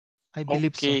 I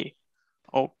believe so.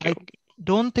 Okay.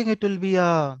 Don't think it will be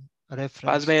a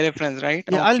reference. Pass by reference, right?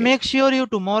 Yeah, I'll make sure you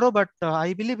tomorrow, but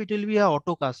I believe it will be a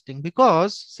auto casting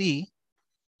because see,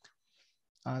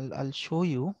 I'll show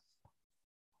you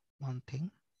one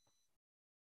thing,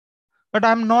 but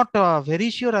I'm not very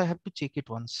sure. I have to check it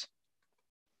once.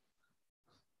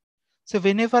 So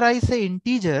whenever I say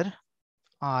integer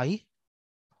I,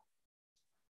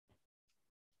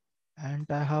 and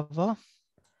I have a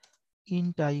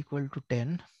int I equal to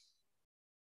 10.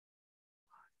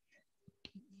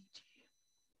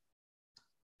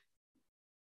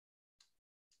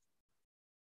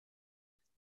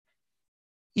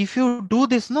 If you do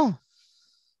this, no?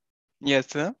 Yes,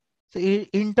 sir. So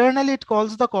internally it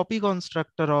calls the copy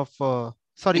constructor of,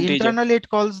 internally it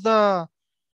calls the,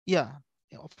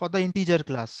 for the integer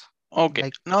class.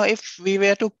 Okay. Now, if we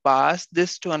were to pass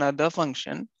this to another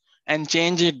function and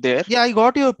change it there. Yeah, I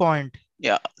got your point.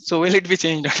 Yeah. So will it be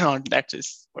changed or not? That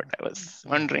is what I was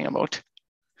wondering about.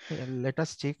 Yeah, let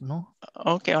us check, no?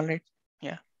 Okay, all right.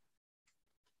 Yeah.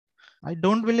 I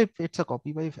don't believe it's a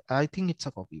copy by, I think it's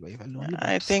a copy by value only.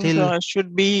 I think so. It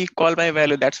should be call by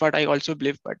value. That's what I also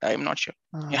believe, but I'm not sure.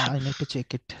 I need to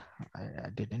check it. I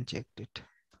didn't check it.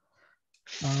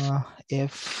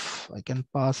 If I can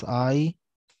pass I,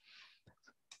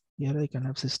 here I can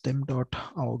have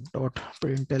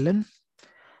system.out.println.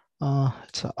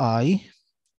 It's a I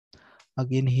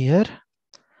again here,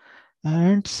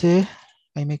 and say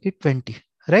I make it 20,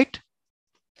 right?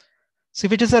 So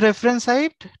if it is a reference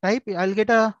type, I'll get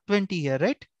a 20 here,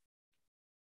 right?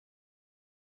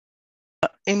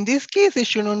 In this case, it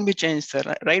shouldn't be changed,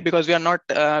 sir, right? Because we are not,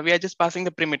 we are just passing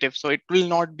the primitive, so it will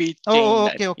not be changed. Oh,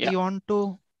 okay, okay. Yeah. You want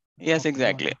to? Yes,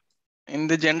 exactly. In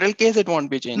the general case, it won't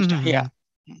be changed. Yeah.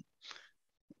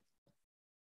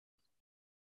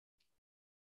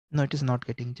 No, it is not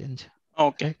getting changed.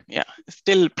 Okay. Right? Yeah.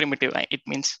 Still primitive. It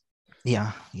means.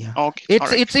 Yeah. Okay.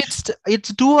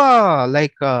 It's do a I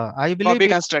believe copy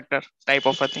constructor type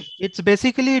of a thing. It's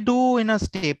basically do in a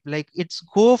step, like it's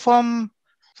go from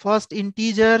first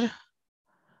integer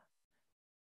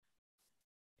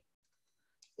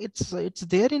it's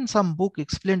there in some book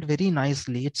explained very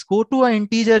nicely. It's go to an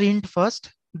integer int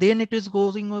first, then it is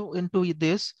going into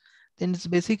this. Then it's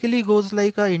basically goes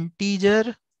like a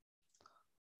integer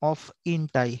of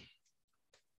int I.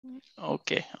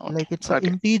 Okay. Like it's an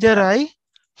integer I.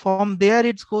 From there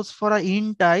it goes for a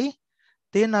int I.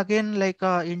 Then again like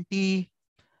a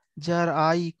integer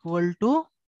I equal to.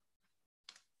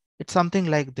 It's something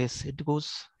like this. It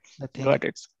goes the thing. Got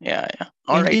it. Yeah.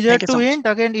 All right. Integer Thank you to so much. int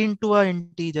again into a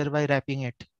integer by wrapping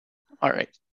it. All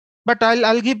right. But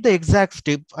I'll give the exact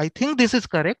step. I think this is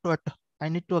correct, but I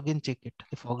need to again check it.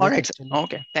 I forget. All right. Actually.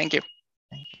 Okay. Thank you.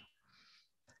 Thank you.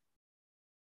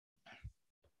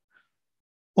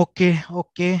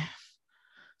 Okay.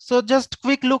 So just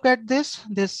quick look at this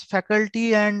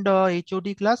faculty and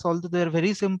HOD class, although they're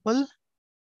very simple.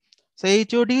 So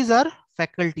HODs are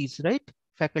faculties, right?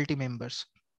 Faculty members.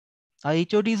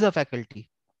 HODs are faculty.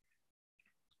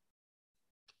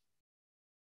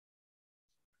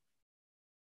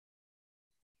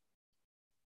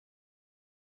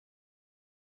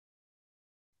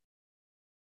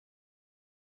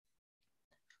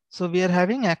 So we are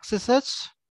having accessors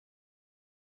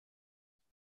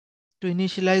to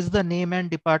initialize the name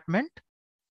and department.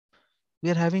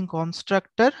 We are having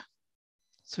constructor.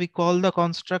 So we call the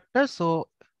constructor. So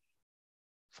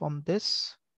from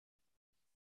this,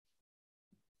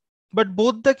 but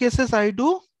both the cases I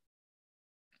do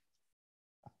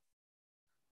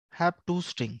have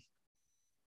toString.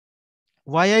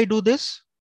 Why I do this?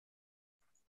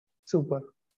 Super.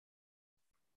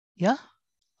 Yeah.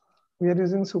 We are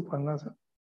using super, no, sir?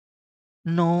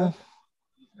 No.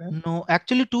 No,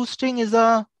 actually toString is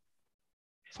a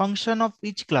function of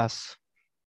each class.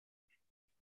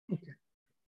 Okay.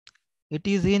 It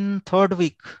is in third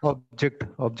week.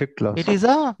 Object class. It is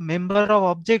a member of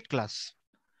object class.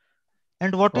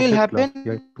 And what will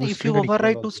happen if you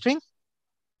override toString?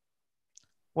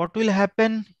 What will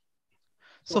happen?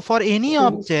 So for any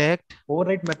object,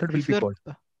 override method will be called.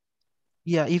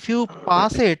 Yeah, if you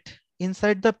pass it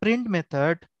inside the print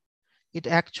method, it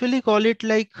actually call it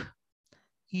like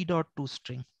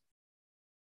e.toString.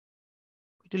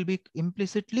 It will be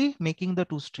implicitly making the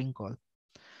toString call.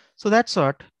 So that's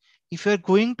what, if you're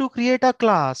going to create a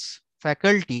class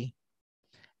faculty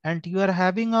and you are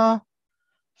having a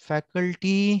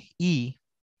faculty E,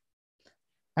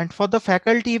 and for the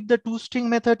faculty, if the toString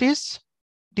method is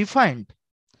defined,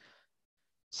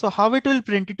 so how it will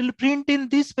print? It will print in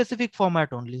this specific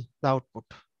format only, the output.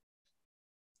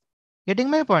 Getting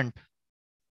my point?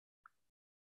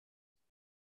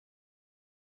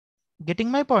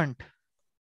 Getting my point?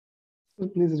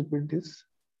 Please repeat this.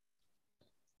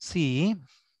 See,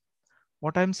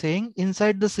 what I'm saying,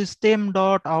 inside the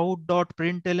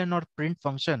system.out.println or print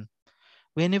function,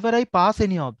 whenever I pass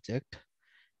any object,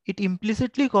 it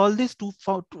implicitly calls this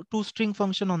toString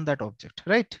function on that object,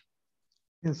 right?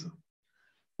 Yes, sir.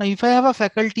 Now, if I have a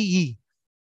faculty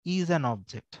E is an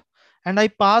object, and I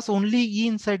pass only E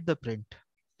inside the print.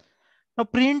 Now,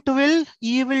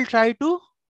 E will try to,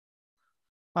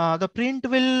 the print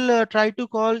will try to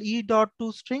call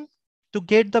E.toString to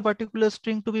get the particular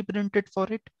string to be printed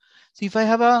for it. So if I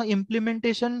have a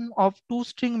implementation of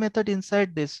toString method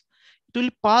inside this, it will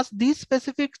pass this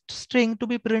specific string to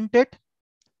be printed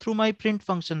through my print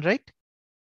function, right?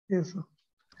 Yes, sir.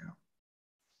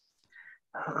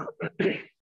 Yeah.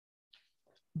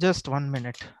 Just 1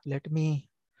 minute. Let me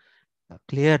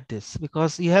clear this,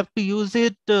 because you have to use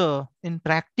it in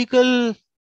practical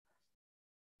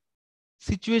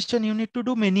situation. You need to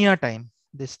do many a time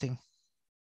this thing.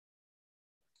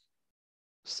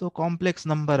 So complex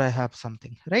number, I have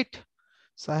something, right?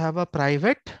 So I have a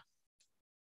private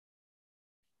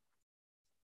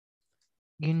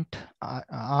int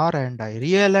R and I,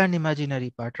 real and imaginary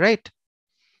part, right?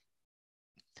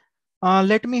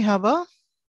 Let me have a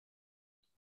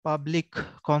public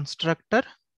constructor,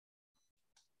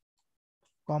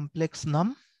 complex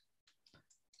num,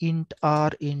 int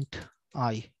R, int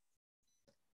I.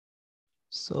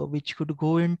 So which could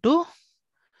go into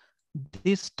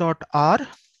this dot R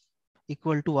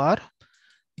equal to R,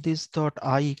 this dot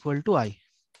I equal to I.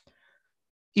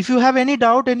 If you have any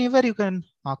doubt anywhere, you can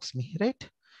ask me, right?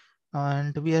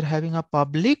 And we are having a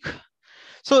public.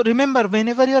 So remember,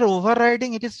 whenever you are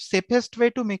overriding, it is safest way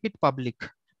to make it public,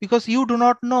 because you do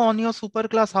not know on your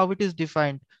superclass how it is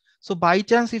defined. So by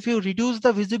chance, if you reduce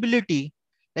the visibility,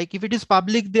 like if it is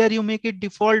public there, you make it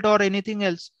default or anything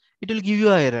else, it will give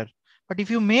you an error. But if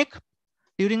you make,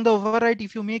 during the override,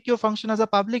 if you make your function as a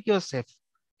public, you're safe.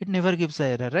 It never gives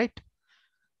an error, right?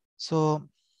 So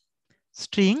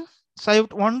string. So I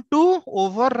want to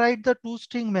override the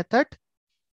toString method.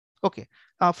 Okay,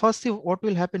 First, see what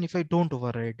will happen if I don't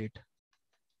override it.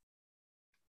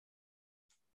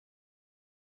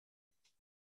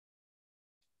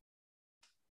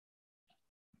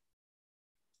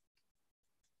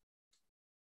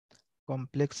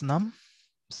 Complex num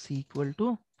c equal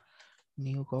to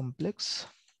new complex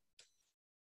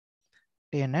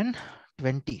 10 and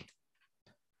 20.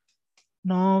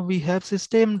 Now we have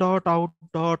system dot out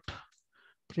dot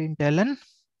println.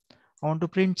 I want to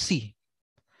print C.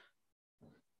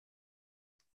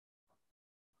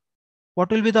 What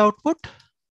will be the output?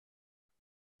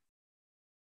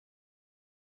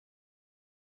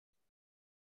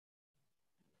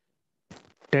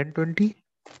 $10.20.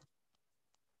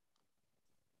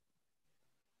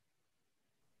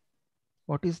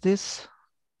 What is this?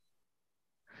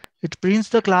 It prints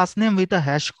the class name with a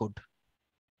hash code.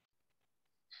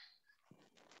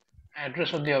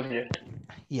 Address of the object.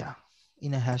 Yeah,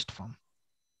 in a hashed form.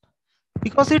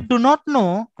 Because it do not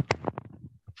know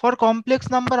for complex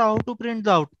number how to print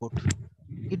the output.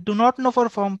 It do not know for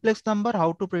complex number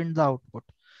how to print the output.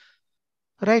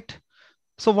 Right?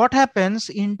 So what happens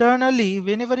internally,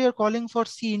 whenever you're calling for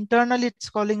C, internally it's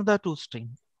calling the toString.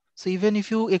 So even if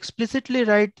you explicitly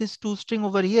write this toString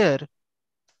over here,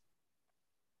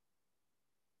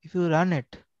 if you run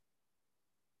it,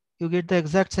 you get the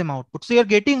exact same output. So you're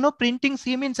getting no printing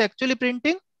C means actually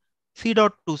printing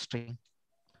C.toString.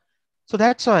 So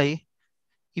that's why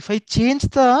if I change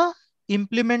the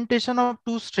implementation of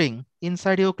toString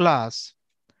inside your class,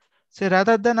 say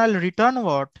rather than I'll return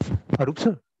what? Arup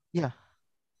sir. Yeah.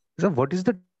 So what is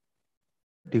the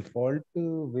default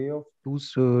way of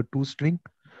toString?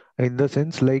 In the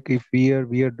sense, like if we are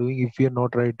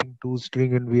not writing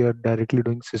toString and we are directly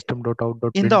doing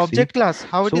system.out.print in the object class,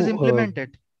 how it is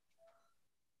implemented?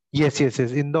 Yes.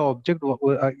 In the object,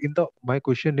 my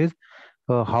question is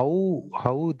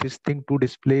how this thing to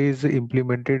display is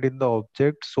implemented in the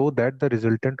object so that the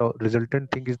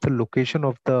resultant thing is the location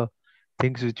of the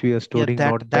things which we are storing,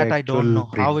 not the actual I don't know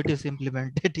print. how it is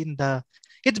implemented in the.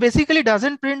 It basically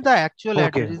doesn't print the actual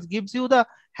address. It gives you the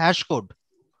hash code.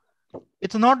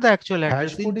 It's not the actual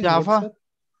address. In Java,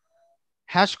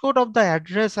 hash code of the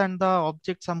address and the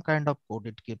object, some kind of code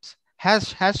it gives.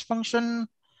 Hash function.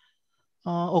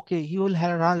 Okay, you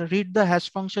will read the hash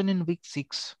function in week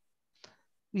 6.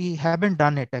 We haven't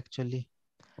done it actually.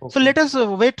 Okay. So let us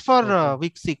wait for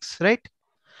week 6, right?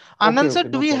 Anand sir,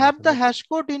 do we have the hash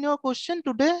code in your question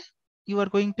today? You are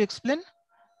going to explain?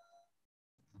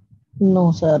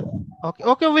 No, sir.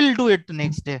 Okay, we'll do it the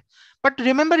next day. But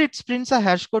remember, it prints a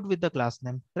hash code with the class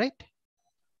name, right?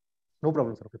 No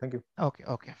problem, sir. Okay, thank you.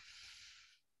 Okay.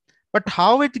 But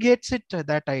how it gets it,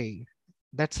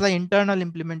 that's the internal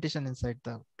implementation inside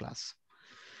the class.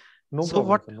 No so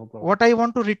problem, sir, no problem. What I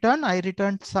want to return, I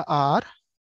return a R.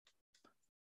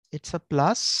 It's a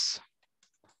plus,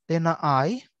 then a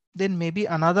I, then maybe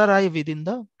another I within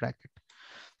the bracket.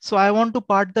 So I want to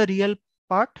part the real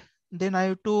part. Then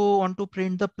I want to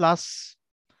print the plus.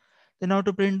 Then I have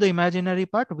to print the imaginary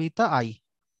part with the I.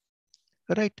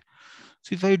 Right.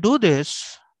 So if I do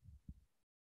this,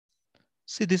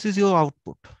 see, this is your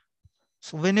output.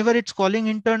 So whenever it's calling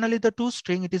internally the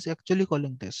toString, it is actually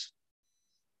calling this.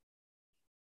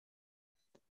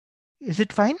 Is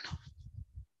it fine?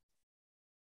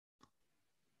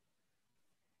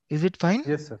 Is it fine?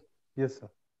 Yes, sir. Yes, sir.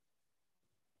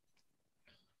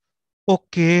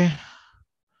 Okay.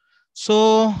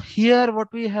 So here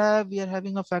what we have, we are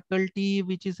having a faculty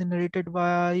which is inherited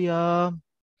by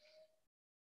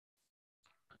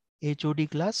HOD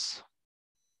class.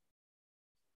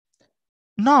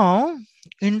 Now,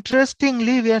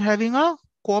 interestingly, we are having a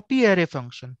copy array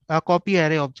function, a copy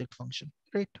array object function,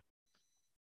 right?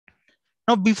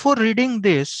 Now, before reading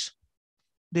this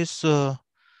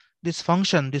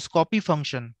function, this copy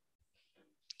function,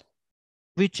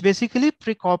 which basically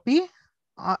pre-copy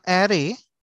an array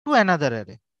to another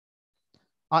array,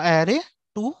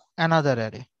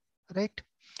 right?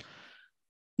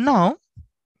 Now,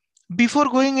 before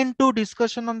going into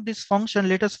discussion on this function,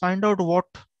 let us find out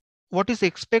what is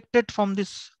expected from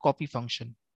this copy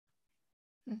function.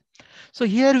 So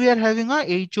here we are having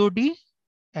a HOD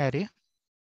array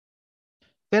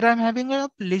where I'm having a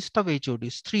list of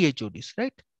HODs, 3 HODs,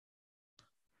 right?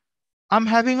 I'm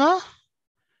having a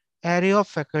array of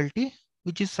faculty,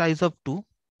 which is size of 2.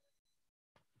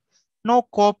 Now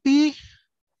copy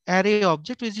array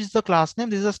object, which is the class name.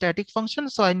 This is a static function.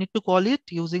 So I need to call it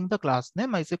using the class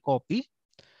name. I say copy.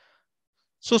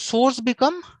 So source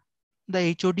become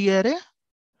the HOD array.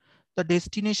 The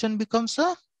destination becomes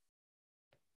a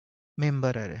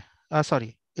member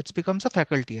array. It becomes a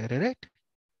faculty array, right?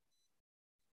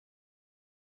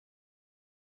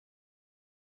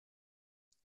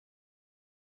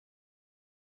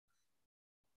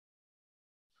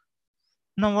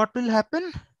 Now what will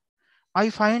happen? I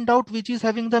find out which is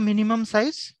having the minimum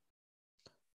size.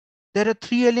 There are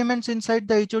 3 elements inside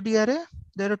the HOD array.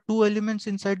 There are 2 elements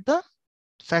inside the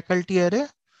faculty array.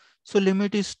 So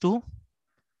limit is 2.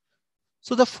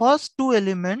 So the first 2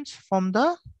 elements from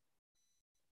the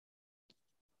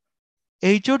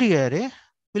HOD array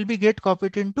will be get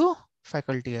copied into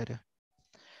faculty array.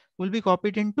 Will be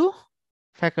copied into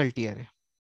faculty array.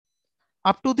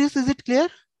 Up to this, is it clear?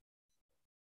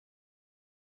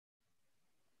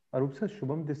 Arup sir,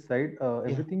 Shubham, this side,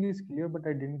 everything is clear, but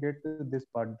I didn't get this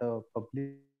part. The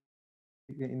public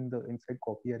in the inside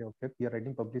copy array object, we are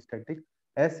writing public static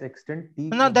s extend t.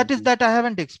 No, that I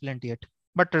haven't explained yet.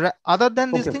 But other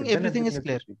than this thing, everything is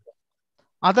clear.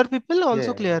 Other people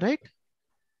also clear, right?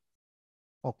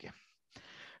 Okay.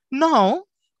 Now,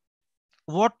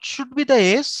 what should be the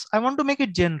S? I want to make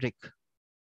it generic.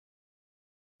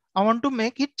 I want to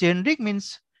make it generic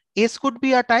means S could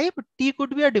be a type, T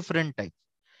could be a different type.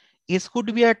 S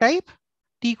could be a type,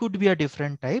 T could be a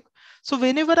different type. So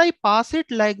whenever I pass it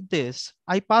like this,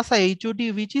 I pass a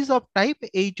HOD which is of type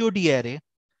HOD array.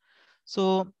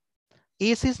 So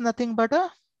S is nothing but a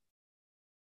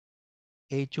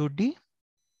HOD.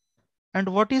 And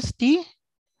what is T?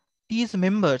 T is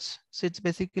members. So it's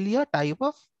basically a type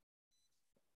of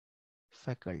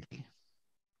faculty.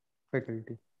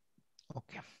 Faculty.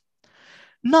 Okay.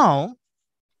 Now,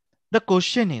 the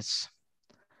question is,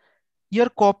 you're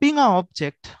copying an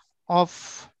object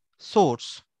of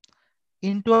source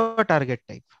into a target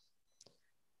type,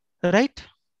 right?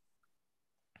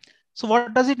 So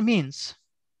what does it means?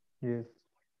 Yes.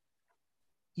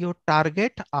 Your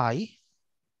target I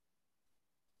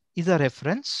is a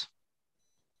reference.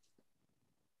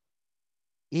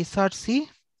 SRC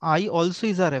I also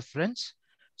is a reference.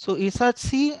 So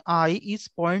SRC I is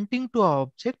pointing to an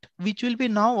object which will be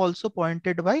now also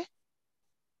pointed by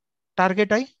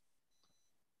target I,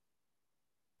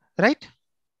 right?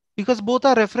 Because both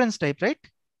are reference type, right?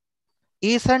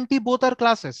 S and T both are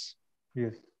classes.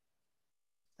 Yes.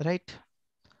 Right.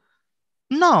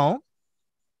 Now,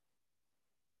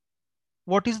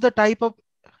 what is the type of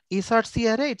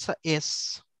SRC array? It's a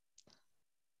S.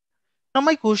 Now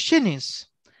my question is,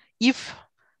 if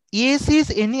S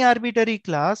is any arbitrary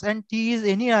class and T is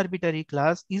any arbitrary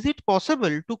class, is it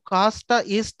possible to cast a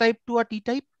S type to a T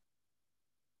type?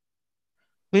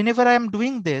 Whenever I am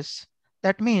doing this,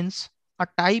 that means a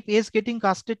type S getting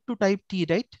casted to type T,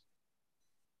 right?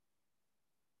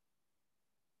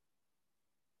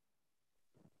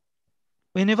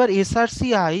 Whenever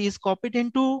SRCI is copied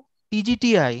into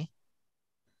TGTI,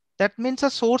 that means a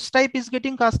source type is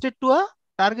getting casted to a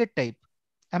target type.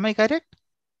 Am I correct?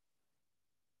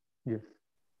 Yes.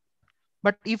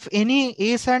 But if any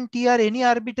S and T are any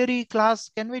arbitrary class,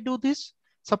 can we do this?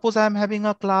 Suppose I am having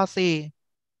a class A,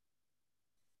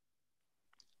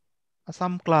 a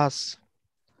sum class,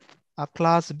 a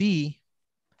class B,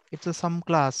 it's a sum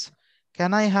class.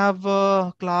 Can I have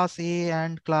a class A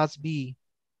and class B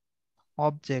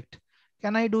object?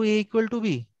 Can I do A equal to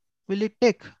B? Will it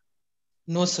take?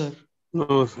 No, sir.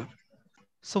 No, sir.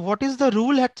 So what is the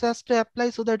rule that has to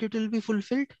apply so that it will be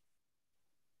fulfilled?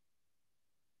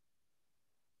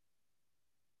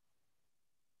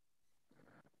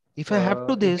 If I have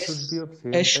to this,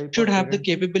 S should have the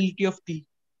capability of T.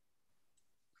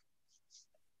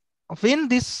 When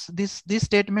this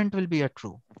statement will be a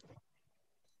true?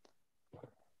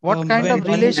 What kind of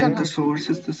relation? The source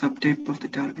is the subtype of the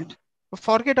target.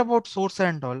 Forget about source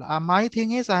and all. My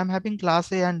thing is I am having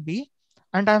class A and B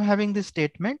and I am having this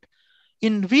statement.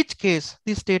 In which case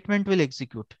this statement will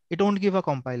execute? It won't give a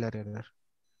compiler error.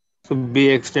 So B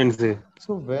extends A.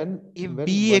 So when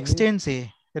B extends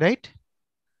A, right?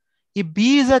 If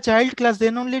B is a child class,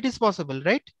 then only it is possible,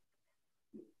 right?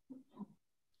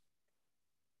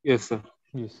 Yes, sir.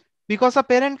 Yes. Because a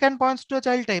parent can point to a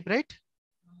child type, right?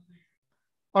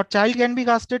 Or child can be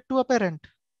casted to a parent.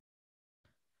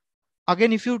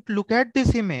 Again, if you look at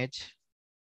this image,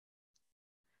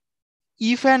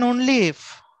 if and only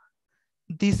if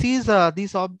this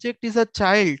object is a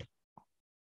child,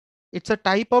 it's a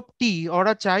type of T or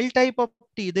a child type of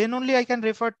T, then only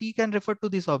T can refer to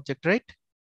this object, right?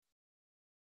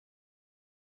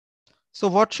 So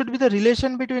what should be the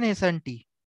relation between S and T?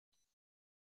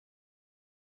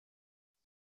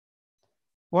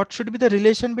 What should be the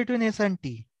relation between S and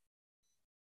T?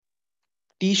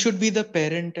 T should be the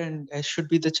parent and S should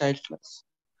be the child class.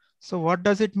 So what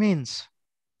does it means?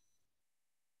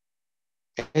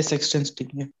 S extends T.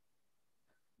 Yeah.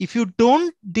 If you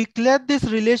don't declare this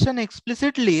relation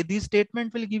explicitly, this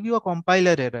statement will give you a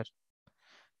compiler error.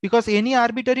 Because any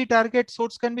arbitrary target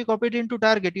source can be copied into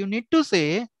target. You need to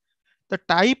say The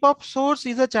type of source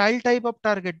is a child type of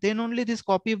target. Then only this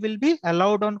copy will be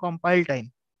allowed on compile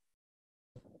time.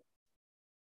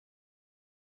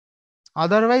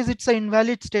 Otherwise, it's an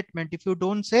invalid statement if you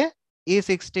don't say ACE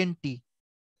extend T.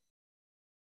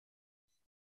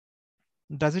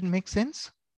 Does it make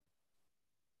sense?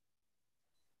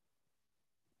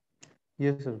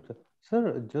 Yes, sir.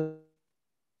 Sir,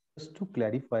 just to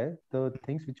clarify, the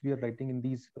things which we are writing in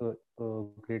these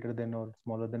greater than or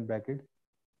smaller than bracket.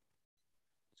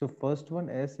 So first one,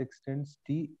 S extends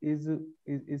T is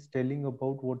telling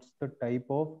about what's the type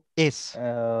of S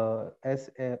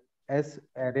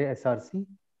array SRC,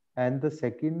 and the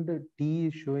second T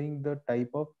is showing the type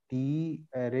of T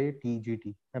array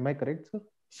TGT. Am I correct, sir?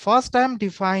 First, I am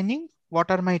defining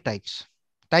what are my types,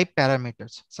 type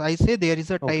parameters. So I say there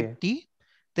is a type T,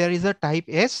 there is a type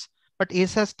S, but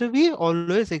S has to be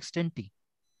always extend T.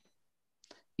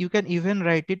 You can even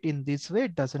write it in this way.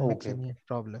 It doesn't make any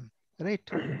problem, right?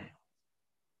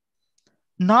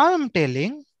 Now I'm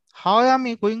telling how am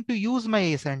I going to use my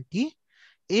S and T.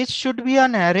 S should be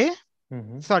an array.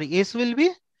 Sorry, S will be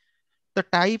the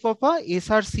type of a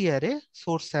SRC array,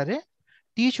 source array.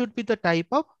 T should be the type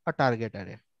of a target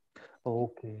array.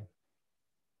 Okay.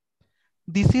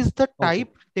 This is the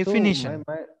type definition.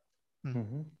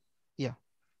 So Yeah.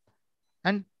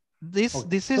 And this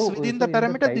is within the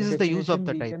parameter. This is the use of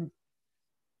the type.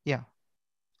 Yeah.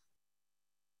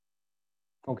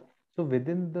 Okay. So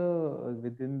within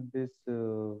this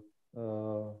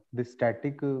this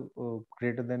static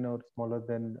greater than or smaller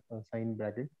than sign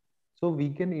bracket, so we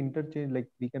can interchange, like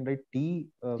we can write T.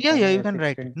 You can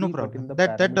write it. No problem.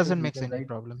 That doesn't make any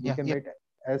problem. We can write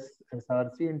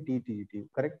SRC and TTT.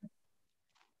 Correct?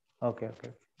 Okay.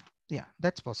 Yeah,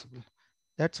 that's possible.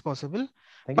 That's possible.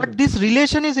 But this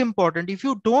relation is important. If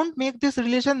you don't make this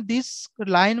relation, this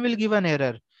line will give an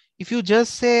error. If you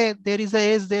just say there is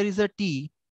a S, there is a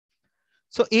T.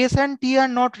 So S and T are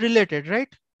not related, right?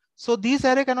 So this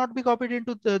array cannot be copied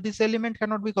into this element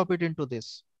cannot be copied into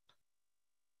this.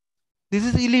 This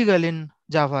is illegal in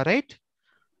Java, right?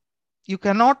 You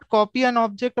cannot copy an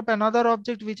object of another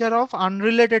object which are of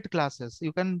unrelated classes.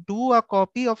 You can do a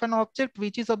copy of an object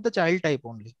which is of the child type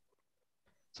only.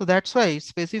 So that's why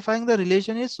specifying the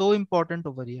relation is so important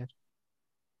over here.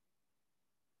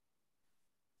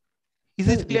 Is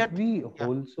it clear? If we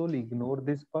wholesale ignore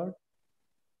this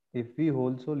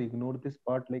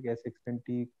part, like S extend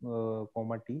T,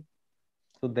 comma T,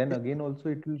 so then again also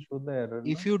it will show the error.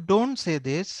 If you don't say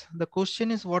this, the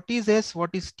question is what is S,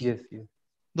 what is T? Yes.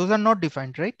 Those are not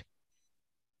defined, right?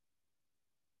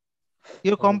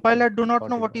 Your compiler do not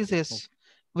know what is S.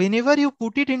 Whenever you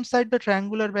put it inside the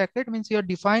triangular bracket, means you are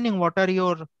defining what are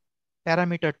your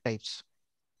parameter types.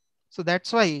 So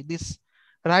that's why this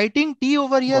writing T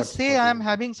over here, say I am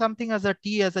having something as a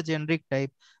T as a generic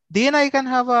type, then I can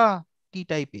have a T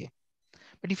type A.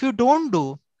 But if you don't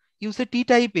do, you say T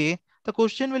type A, the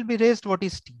question will be raised, what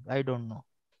is T? I don't know.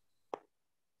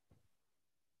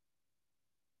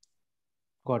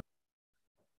 Got it.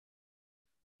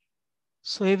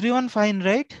 So everyone fine,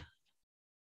 right?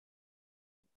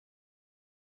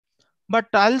 But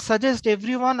I'll suggest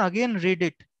everyone again read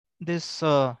it. This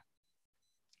the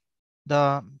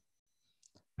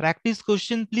practice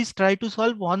question, please try to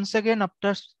solve once again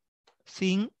after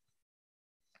seeing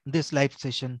this live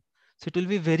session. So it will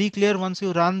be very clear once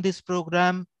you run this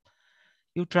program,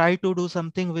 you try to do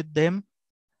something with them,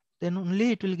 then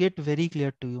only it will get very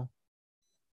clear to you.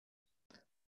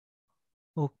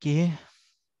 Okay.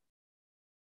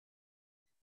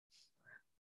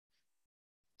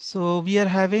 So we are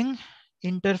having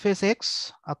interface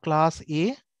X, a class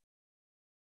A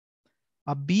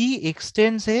B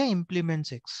extends A,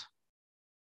 implements X.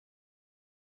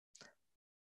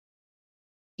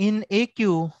 In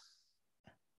AQ,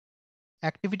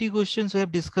 activity questions, we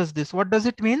have discussed this. What does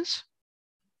it mean?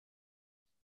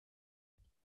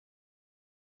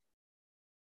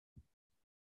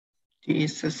 T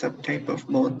is a subtype of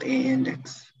both A and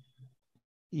X.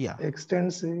 Yeah.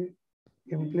 Extends A,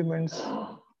 implements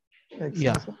X.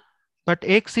 Yeah. But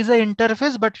X is an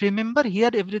interface, but remember here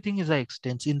everything is a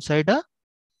extends inside a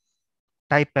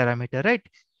type parameter, right?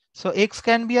 So X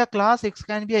can be a class, X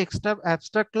can be an extra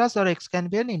abstract class, or X can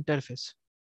be an interface,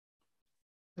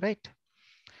 right?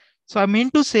 So I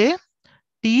mean to say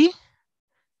T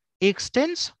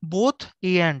extends both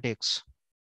A and X.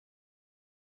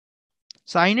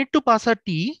 So I need to pass a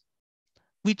T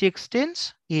which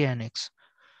extends A and X.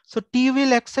 So T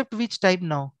will accept which type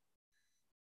now?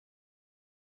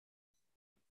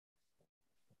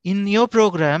 In your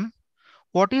program,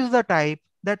 what is the type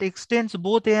that extends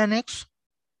both A and X?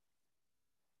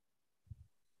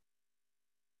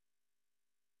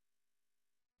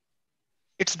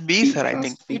 It's B, sir, I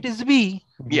think. It is B.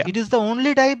 Yeah. It is the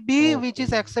only type B which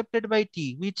is accepted by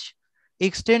T, which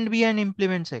extend B and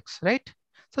implements X, right?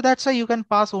 So that's why you can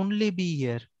pass only B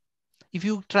here. If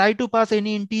you try to pass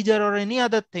any integer or any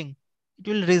other thing, it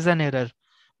will raise an error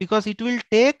because it will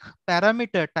take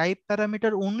parameter, type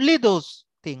parameter, only those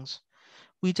things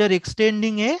which are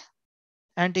extending A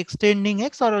and extending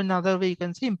X, or another way you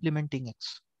can say implementing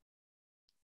X.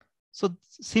 So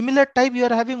similar type, you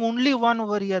are having only one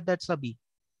over here, that's a B.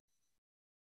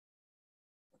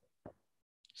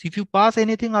 So if you pass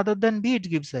anything other than B, it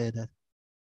gives an error.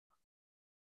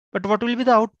 But what will be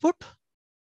the output?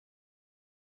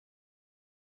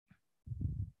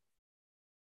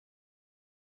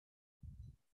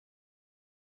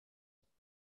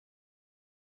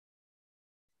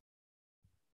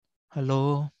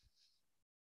 Hello.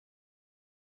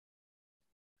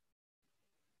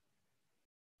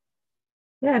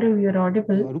 Yeah, Arup, you're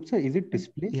audible. Arup sir, is it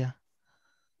display? Yeah.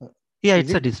 Yeah, it's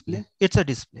Is a it display. It's a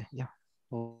display. Yeah.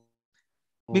 Oh.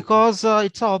 Because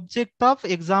it's an object of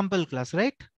example class,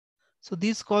 right? So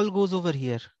this call goes over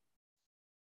here.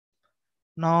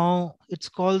 Now it's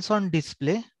calls on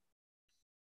display.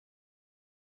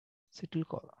 So it will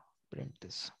call print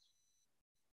this.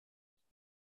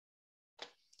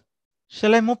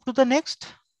 Shall I move to the next?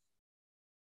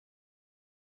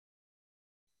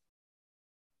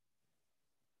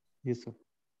 Yes, sir.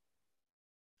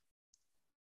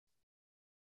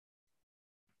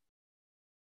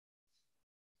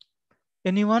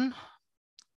 Anyone?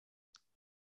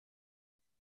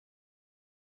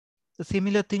 The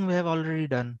similar thing we have already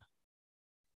done.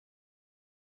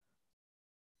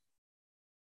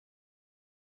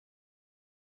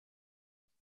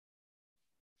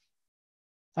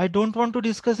 I don't want to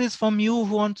discuss this. From you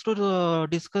who wants to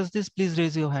discuss this, please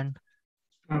raise your hand.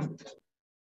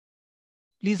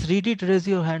 Please read it, raise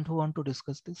your hand who want to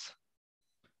discuss this.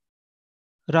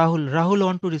 Rahul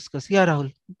want to discuss. Yeah,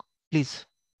 Rahul, please.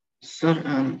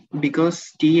 Sir,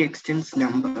 because T extends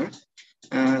number,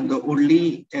 the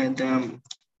only the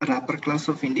wrapper class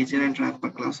of integer and wrapper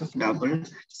class of double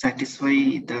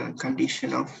satisfy the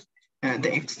condition of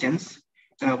the extends.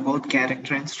 Both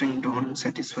character and string don't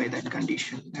satisfy that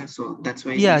condition. So that's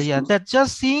why. Yeah. That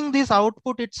just seeing this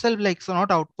output itself, like, so not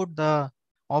output, the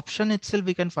option itself,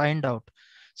 we can find out.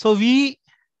 So we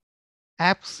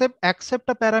accept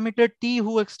a parameter T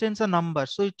who extends a number.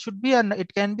 So it should be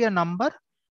it can be a number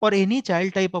or any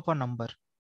child type of a number.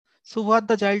 So what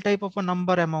the child type of a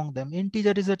number among them?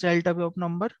 Integer is a child type of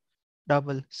number,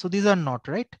 double. So these are not,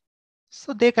 right?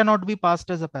 So they cannot be passed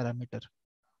as a parameter.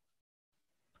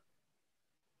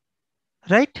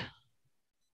 Right?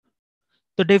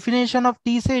 The definition of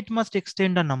T say it must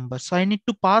extend a number. So I need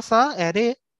to pass a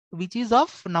array which is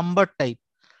of number type.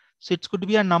 So it could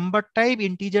be a number type,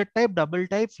 integer type, double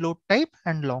type, float type,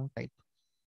 and long type.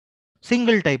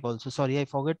 Single type also. Sorry, I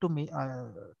forgot to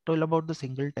tell about the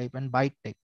single type and byte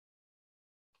type.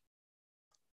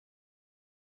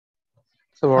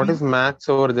 So what is max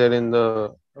over there in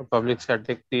the public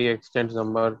static T extends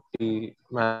number T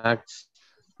max?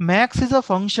 Max is a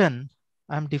function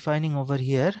I'm defining over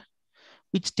here,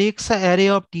 which takes an array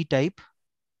of T type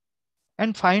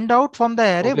and find out from the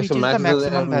array which is the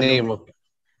maximum value. Name, okay.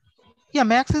 Yeah,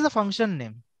 max is a function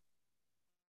name,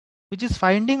 which is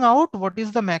finding out what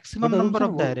is the maximum number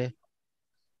of the array.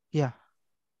 Yeah.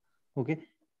 Okay.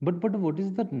 But what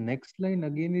is the next line?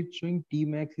 Again, it's showing T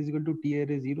max is equal to T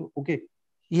array 0. Okay.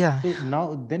 Yeah. So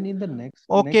now then in the next.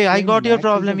 Okay, next I got your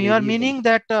problem. You are variable. meaning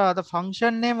that the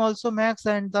function name also max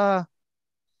and the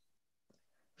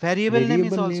variable name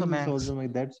is also max.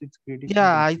 That's it's creating.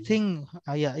 Yeah, I think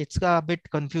yeah, it's a bit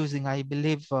confusing. I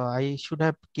believe we should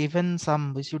have given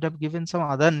some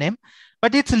other name,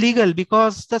 but it's legal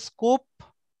because the scope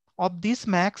of this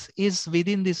max is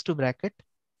within these two bracket.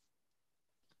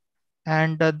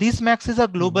 And this max is a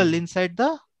global inside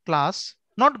the class,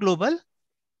 not global.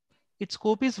 Its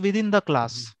scope is within the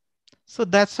class. So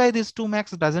that's why this 2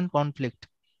 max doesn't conflict.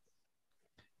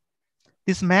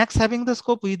 This max having the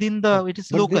scope within the, it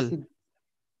is local.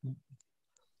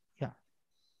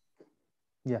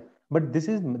 Yeah, but this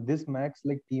max,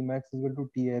 like T max is equal to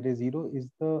T array 0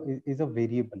 is a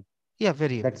variable. Yeah,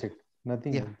 variable. That's it.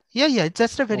 Nothing else. Yeah, it's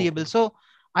just a variable. Okay. So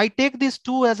I take this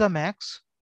 2 as a max.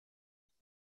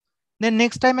 Then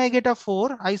next time I get a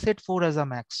 4, I set 4 as a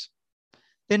max.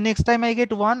 Then next time I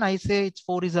get 1, I say it's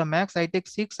 4 is a max. I take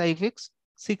 6, I fix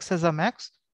 6 as a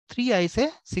max. 3, I say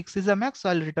 6 is a max, so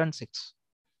I'll return 6.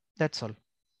 That's all.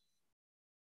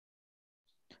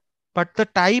 But the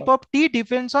type of T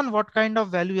depends on what kind of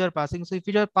value you are passing. So if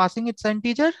you are passing its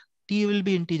integer, T will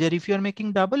be integer. If you are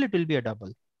making double, it will be a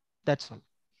double. That's all.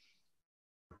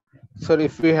 Sir,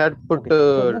 if we had put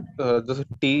Okay. the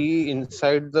t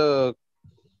inside the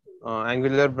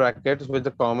angular brackets with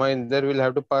the comma in there, we'll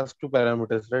have to pass two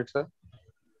parameters, right, sir?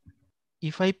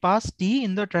 If I pass t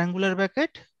in the triangular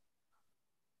bracket,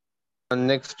 And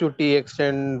next to t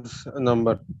extends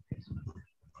number.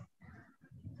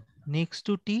 next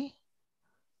to t,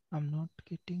 I'm not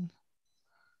getting.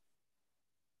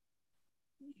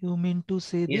 You mean to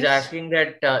say He's this? asking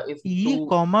that if E, two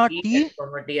comma t, t,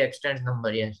 comma t extends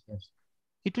number. Yes, yes.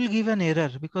 it will give an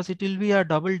error because it will be a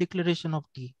double declaration of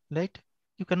t, right?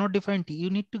 You cannot define t. You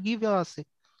need to give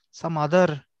some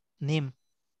other name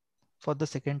for the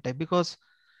second type, because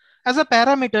as a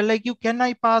parameter, like you can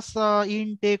I pass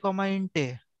int a, comma int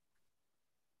a.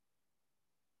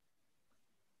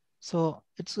 So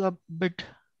it's a bit,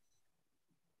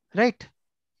 right?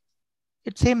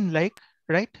 It's same like,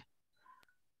 right?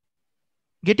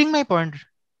 Getting my point?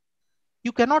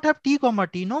 You cannot have t comma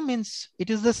t, no, means it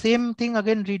is the same thing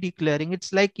again redeclaring.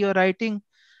 It's like you're writing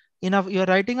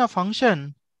a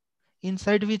function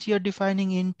inside which you're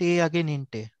defining int a again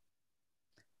int a.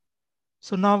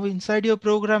 So now inside your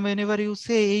program, whenever you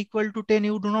say a equal to 10,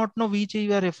 you do not know which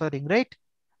you are referring, right?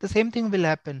 The same thing will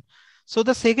happen. So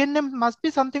the second name must be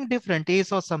something different,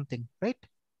 ace or something, right?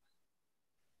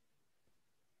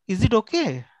 Is it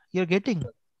okay? You're getting?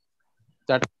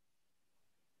 That.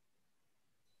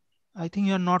 I think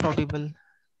you're not audible.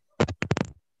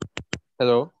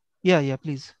 Hello. Yeah,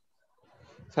 please.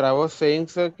 Sir, I was saying,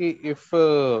 sir, if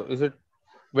is it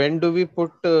when do we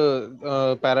put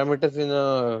parameters in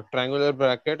a triangular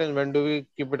bracket and when do we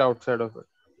keep it outside of it?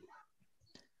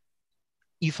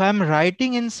 If I'm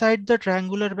writing inside the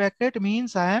triangular bracket,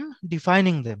 means I am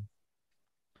defining them.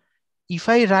 If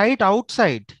I write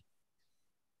outside,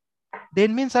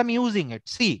 then means I'm using it.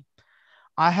 See,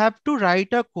 I have to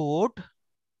write a code.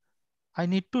 I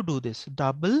need to do this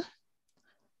double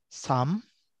sum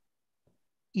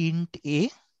int a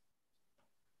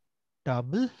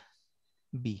double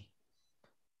b.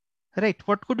 Right,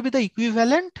 what could be the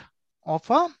equivalent of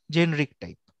a generic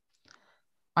type?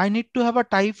 I need to have a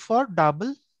type for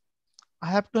double. I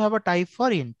have to have a type for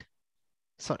int.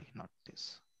 Sorry, not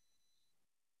this.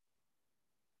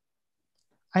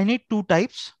 I need two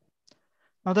types.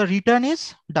 Now the return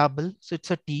is double, so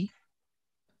it's a t,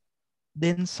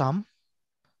 then sum,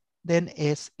 then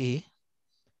sa,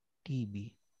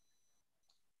 tb.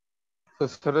 So,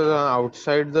 sir,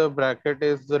 outside the bracket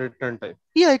is the return type.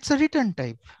 Yeah, it's a return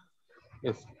type.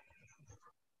 Yes.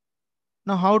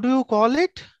 Now, how do you call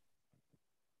it?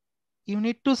 You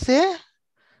need to say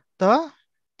the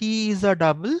t is a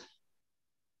double,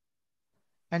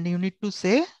 and you need to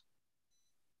say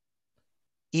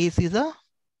ace is a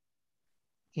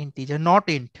integer, not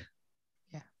int.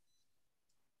 Yeah.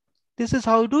 This is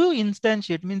how to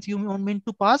instantiate. Means you mean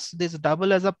to pass this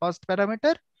double as a first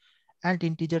parameter and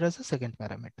integer as a second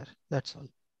parameter. That's all.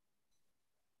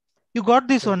 You got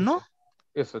this one, no?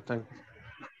 Yes, sir. Thank you.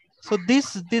 So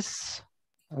this.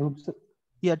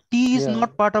 Yeah, t is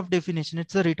not part of definition.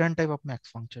 It's a return type of max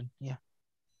function.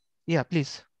 Yeah,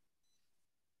 please.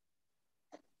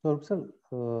 So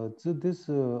this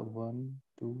 1,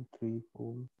 2, 3,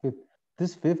 4, 5.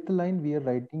 This fifth line we are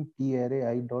writing t array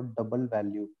I dot double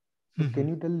value. So can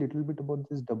you tell a little bit about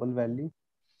this double value?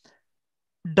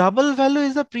 Double value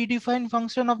is a predefined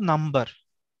function of number,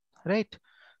 right?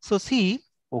 So see.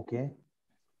 Okay.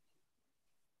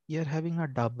 You're having a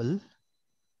double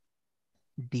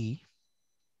d.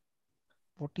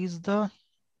 What is the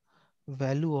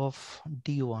value of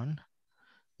d1?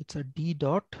 It's a d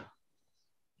dot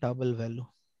double value.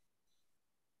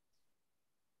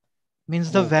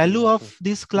 Means the value of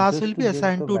this class will be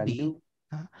assigned to d.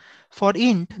 For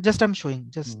int, just I'm showing,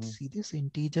 just see this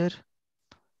integer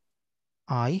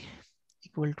I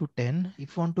equal to 10.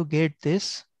 If you want to get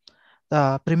this,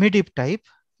 the primitive type,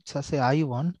 it's a say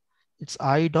I1, it's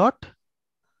I dot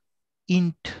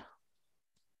int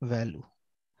value.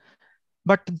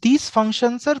 But these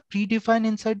functions are predefined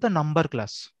inside the number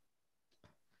class.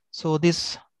 So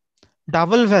this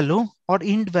double value or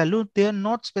int value, they are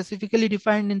not specifically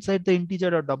defined inside the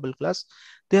integer or double class.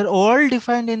 They're all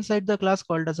defined inside the class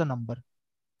called as a number.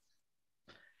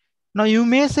 Now you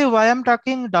may say, why I'm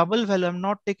taking double value? I'm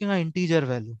not taking an integer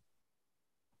value.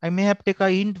 I may have taken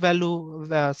an int value,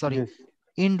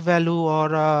 int value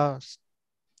or a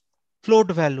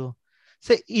float value.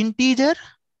 Say integer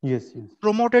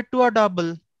promoted to a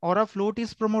double or a float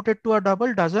is promoted to a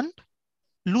double doesn't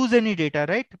lose any data,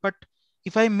 right? But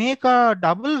if I make a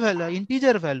double value,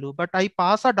 integer value, but I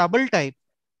pass a double type,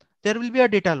 there will be a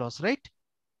data loss, right?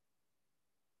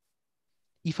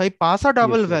 If I pass a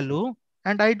double value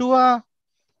and I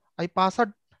pass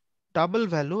a double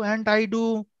value and I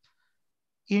do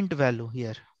int value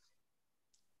here.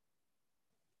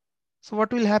 So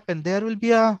what will happen? There will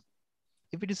be a,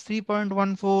 if it is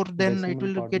 3.14, then it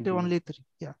will get only 3.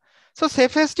 Yeah. So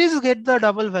safest is get the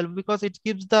double value because it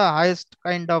gives the highest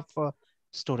kind of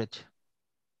storage.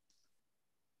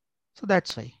 So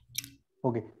that's why.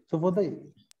 Okay. So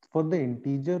for the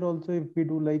integer also, if we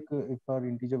do like if our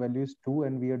integer value is 2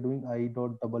 and we are doing I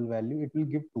dot double value, it will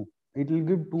give 2. It will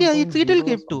give 2. Yeah, it will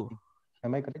give 2.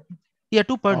 Am I correct? Yeah,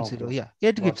 2.0. Okay. Yeah,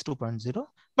 it gives 2.0.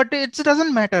 But it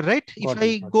doesn't matter, right? If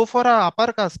I go for a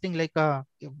upper casting, like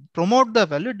promote the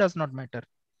value, it does not matter.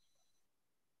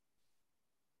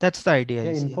 That's the idea.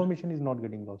 Yeah, information is not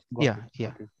getting lost. Yeah.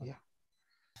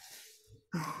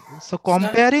 So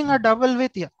comparing a double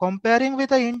with, comparing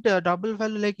with a int double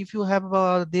value, like if you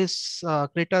have this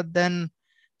greater than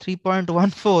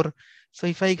 3.14. So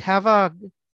if I have a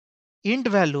int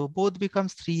value, both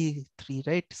becomes 3,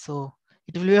 right? So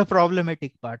it will be a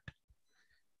problematic part.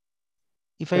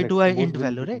 If I do an int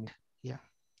value, right? Yeah.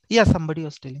 Yeah, somebody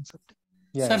was telling something.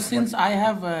 Yeah, sir, since I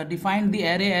have defined the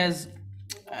array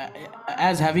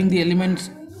as having the elements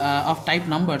of type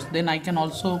numbers, then I can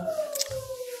also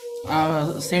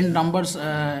send numbers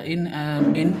in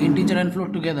integer and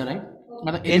float together, right?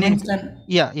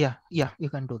 Yeah, you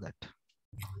can do that.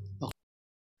 Okay.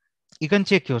 You can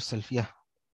check yourself, yeah.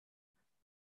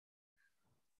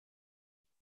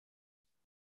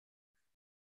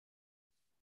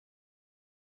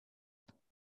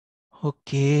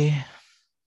 Okay.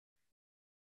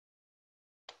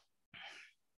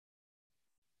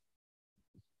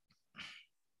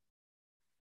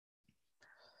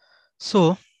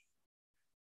 So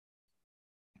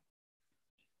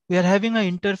we are having an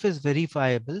interface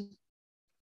verifiable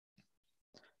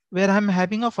where I'm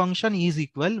having a function is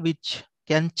equal, which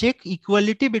can check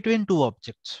equality between two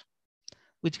objects,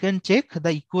 which can check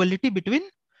the equality between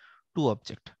two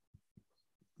objects.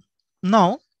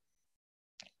 Now,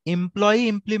 employee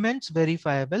implements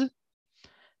verifiable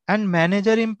and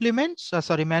manager implements,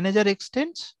 manager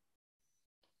extends.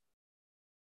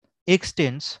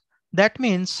 That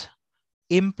means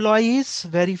employee is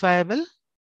verifiable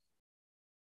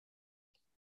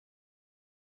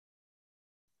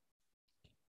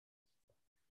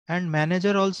and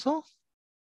manager also.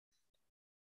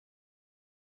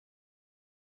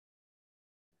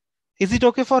 Is it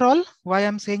okay for all? Why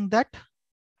I'm saying that?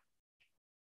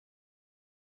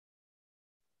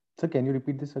 So can you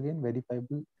repeat this again?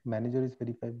 Verifiable, manager is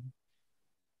verifiable.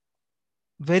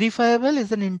 Verifiable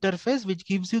is an interface which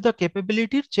gives you the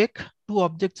capability to check two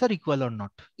objects are equal or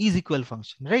not. Is equal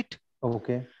function, right?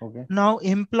 Okay. Now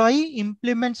employee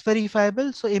implements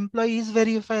verifiable. So employee is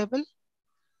verifiable.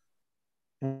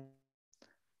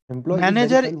 Employee manager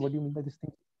is verifiable. What do you mean by this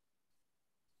thing?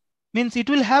 Means it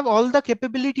will have all the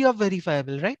capability of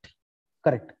verifiable, right?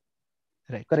 Correct.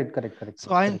 Right. Correct.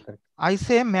 So I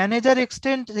say manager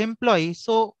extends employee.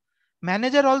 So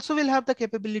manager also will have the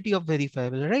capability of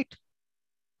verifiable, right?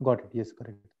 Got it. Yes,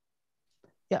 correct.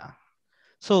 Yeah.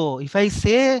 So if I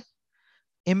say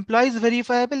employee is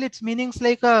verifiable, it's meanings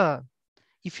like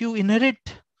if you inherit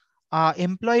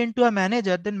employee into a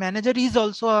manager, then manager is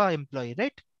also a employee,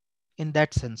 right? In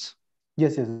that sense.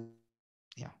 Yes.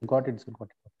 Yeah. Got it.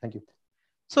 Thank you.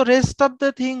 So rest of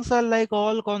the things are like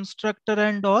all constructor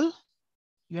and all.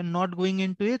 You're not going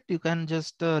into it. You can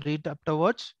just read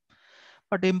afterwards.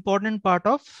 But the important part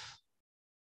of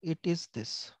it is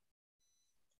this.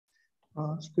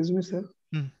 Excuse me, sir.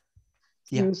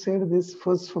 Yeah. You said this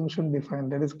first function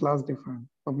defined, that is class defined,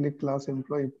 public class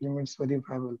employee implements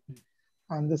verifiable.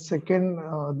 And the second,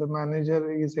 the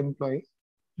manager is employee.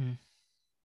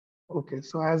 Okay,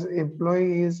 so as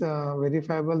employee is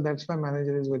verifiable, that's why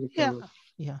manager is verifiable.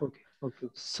 Yeah. Okay.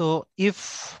 So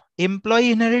if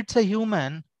employee inherits a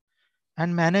human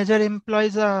and manager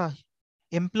employs a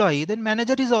employee, then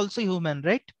manager is also human,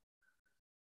 right?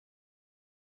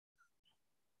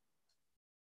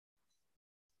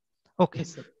 Okay.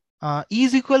 Yes, sir.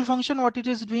 Is equal function, what it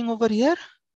is doing over here?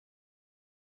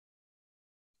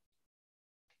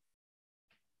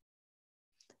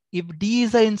 If D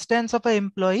is an instance of an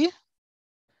employee,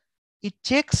 it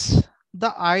checks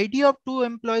the ID of two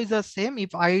employees are same.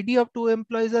 If ID of two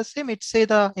employees are same, it say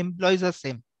the employees are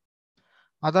same.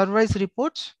 Otherwise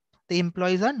reports the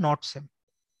employees are not same.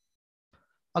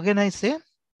 Again, I say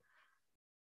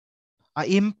an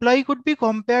employee could be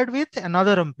compared with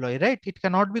another employee, right? It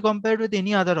cannot be compared with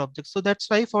any other object. So that's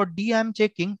why for D, I'm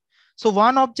checking. So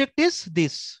one object is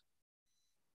this.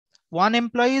 One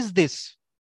employee is this.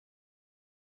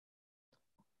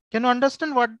 Can you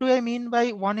understand what do I mean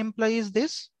by one employee is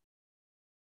this?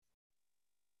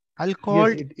 I'll call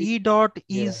Yes, E dot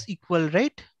yeah. is equal,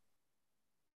 right?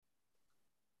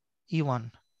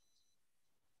 E1.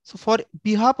 So for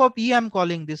behalf of E, I'm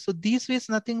calling this. So this is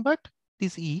nothing but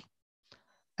this E,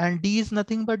 and D is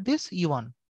nothing but this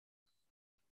E1.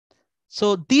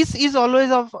 So this is always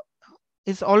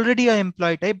is already an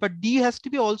employee type, but D has to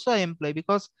be also an employee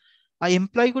because an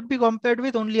employee could be compared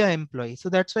with only an employee. So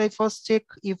that's why I first check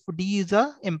if D is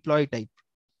a employee type.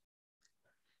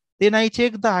 Then I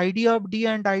check the ID of D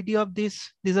and ID of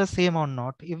this. These are same or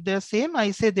not. If they're same, I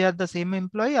say they are the same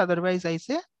employee. Otherwise, I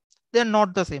say they're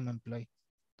not the same employee.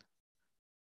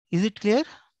 Is it clear?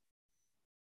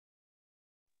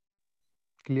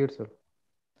 Clear, sir.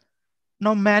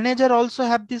 Now manager also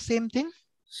have the same thing.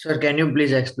 Sir, can you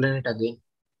please explain it again?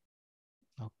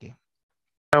 Okay.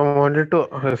 I wanted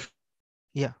to.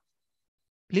 Yeah.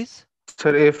 Please.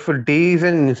 Sir, if D is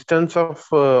an instance of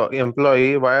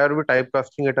employee, why are we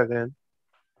typecasting it again?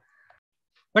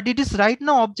 But it is right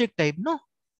now object type, no?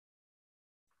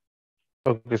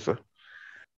 Okay, sir.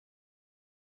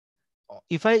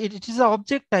 If it is an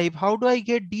object type, how do I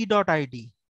get D dot ID?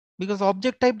 Because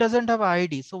object type doesn't have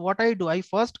ID. So what I do, I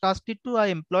first cast it to an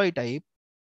employee type.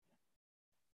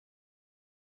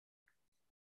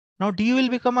 Now D will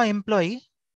become an employee.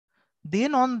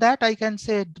 Then on that I can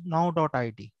say now dot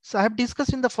ID. So I have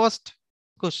discussed in the first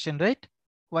question, right?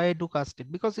 Why I do cast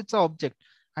it? Because it's an object.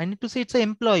 I need to say it's an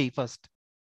employee first.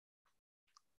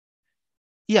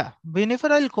 Yeah,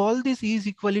 whenever I'll call this E is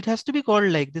equal, it has to be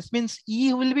called like this. Means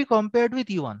E will be compared with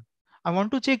E1. I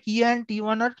want to check E and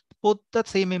T1 are both the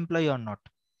same employee or not.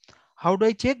 How do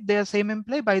I check they are same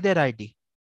employee? By their ID.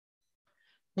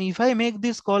 Now, if I make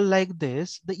this call like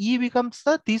this, the E becomes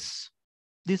the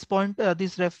this point,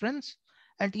 this reference,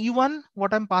 and E1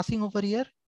 what I'm passing over here.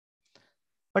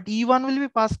 But E1 will be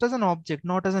passed as an object,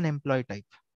 not as an employee type.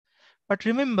 But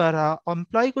remember,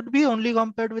 employee could be only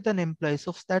compared with an employee.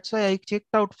 So that's why I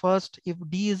checked out first if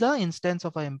D is an instance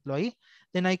of an employee.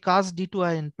 Then I cast D to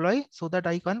an employee so that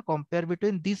I can compare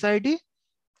between this ID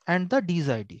and the D's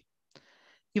ID.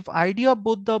 If ID of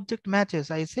both the object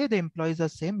matches, I say the employees are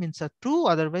same, means are true,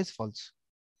 otherwise false.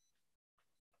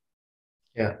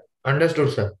 Yeah,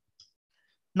 understood, sir.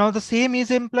 Now the same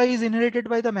is employee is inherited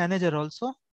by the manager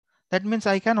also. That means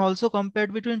I can also compare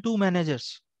between two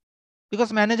managers.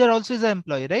 Because manager also is an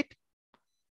employee, right?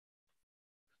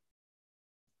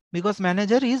 Because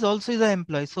manager is also is an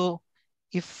employee. So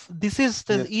if this is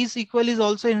the is equal is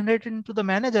also inherited into the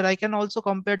manager, I can also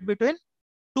compare between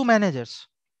two managers.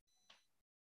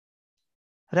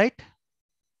 Right?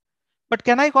 But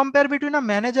can I compare between a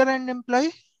manager and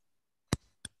employee?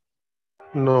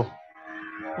 No.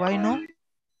 Why no?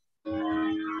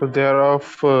 So they are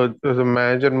of the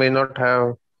manager may not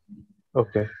have.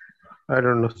 Okay, I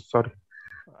don't know. Sorry.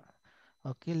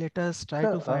 Okay, let us try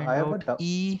Sir, to find I have a out doubt.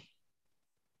 E.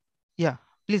 Yeah,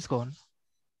 please go on.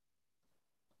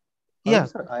 Hello, Yeah,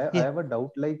 sir, I yeah. have a doubt.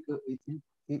 Like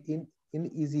in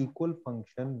is equal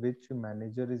function, which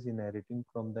manager is inheriting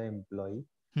from the employee.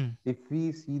 If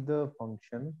we see the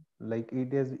function, like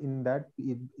it is in that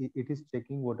it is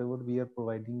checking whatever we are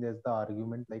providing as the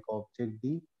argument, like object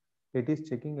D, it is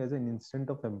checking as an instant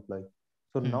of employee.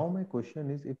 So now my question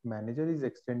is, if manager is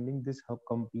extending this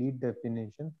complete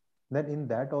definition, then in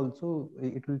that also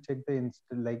it will check the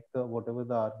like the whatever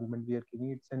the argument we are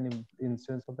giving, it's an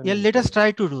instance of an Yeah, employee. let us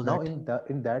try to do Now that.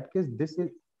 in that case, this is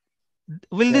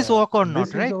Will this work or this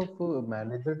not, right? is of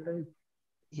manager type.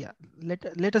 Yeah,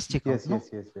 let us check out.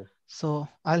 Yes. So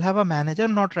I'll have a manager,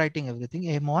 not writing everything,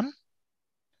 M1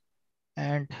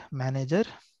 and manager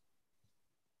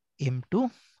M2,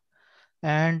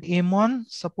 and M1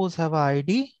 suppose have a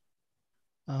ID,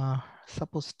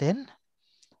 suppose 10,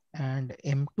 and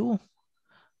M2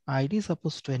 ID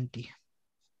suppose 20.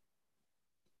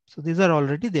 So these are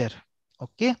already there.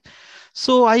 Okay.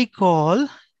 So I call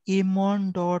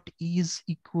M1 dot is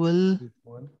equal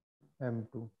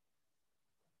M2.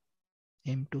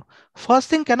 M2. First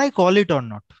thing, can I call it or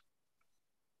not?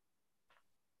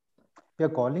 Yeah,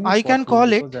 calling I can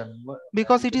call it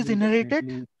because it is will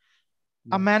inherited.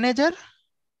 A manager,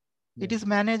 it is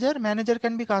manager. Manager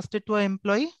can be casted to an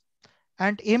employee,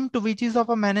 and M2, which is of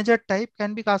a manager type,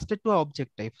 can be casted to an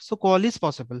object type. So call is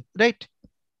possible, right?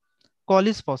 Call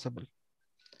is possible.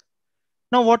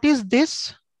 Now, what is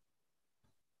this?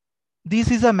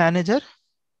 This is a manager.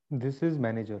 This is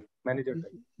manager. Manager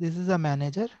type. This is a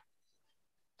manager.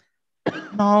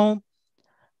 Now,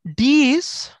 D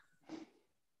is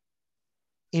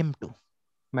M2.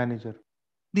 Manager.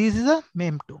 This is a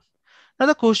M2. Now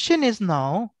the question is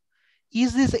now,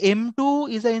 is this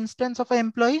M2 is an instance of an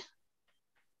employee?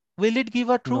 Will it give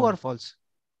a true or false?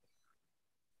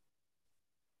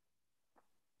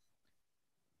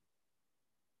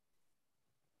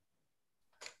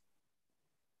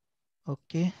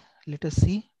 Okay, let us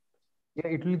see. Yeah,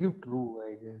 it will give true,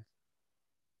 I guess.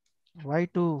 Why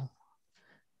to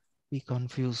be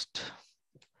confused?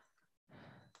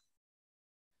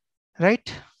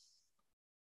 Right?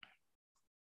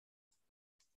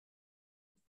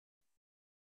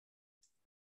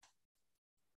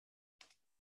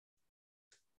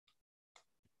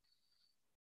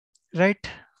 Right?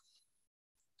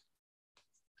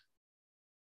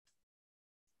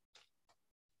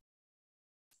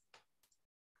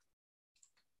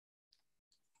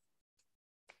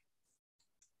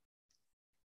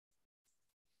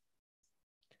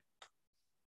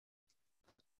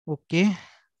 Okay.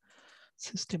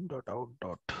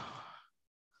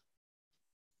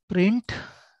 System.out.print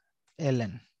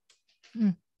ln.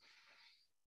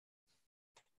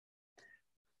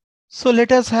 So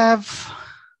let us have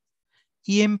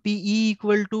emp e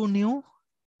equal to new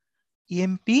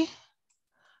emp.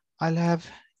 I'll have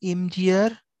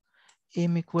mgr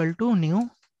m equal to new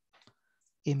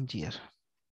mgr.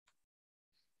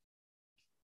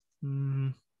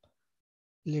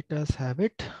 Let us have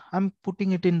it. I'm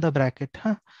putting it in the bracket.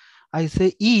 I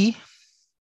say e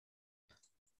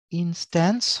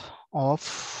instance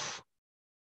of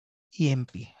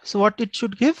emp. So what it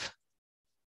should give?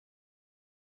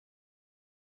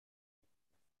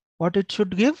 What it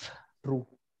should give? True.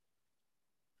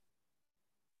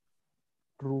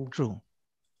 True. True.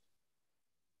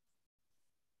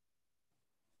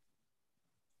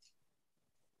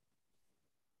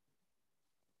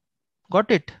 Got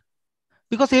it?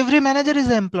 Because every manager is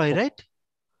an employee, right?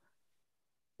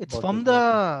 It's from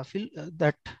the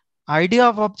that idea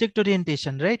of object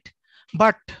orientation, right?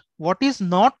 But what is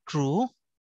not true?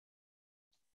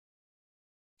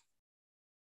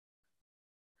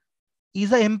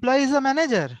 Is an employee is a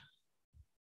manager?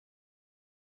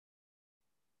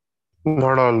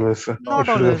 Not always, sir. Not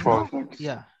It should be always, no? false.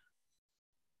 Yeah.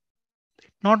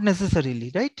 Not necessarily,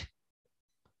 right?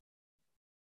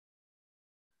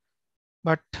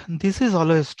 But this is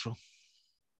always true.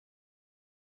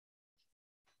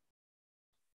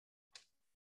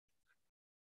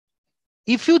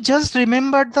 If you just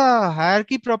remember the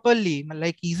hierarchy properly,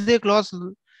 like is a clause,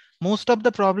 most of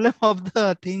the problem of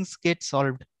the things get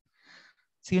solved.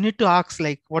 So you need to ask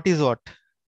like, what is what?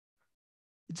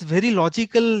 It's very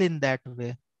logical in that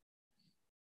way.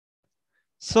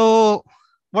 So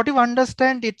what you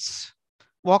understand, it's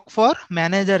work for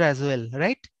manager as well,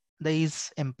 right? The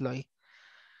is employee.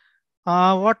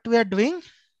 What we are doing?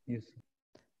 Yes.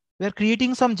 We are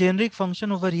creating some generic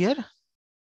function over here.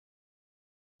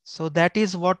 So that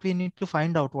is what we need to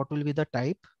find out. What will be the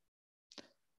type?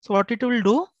 So what it will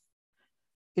do?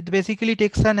 It basically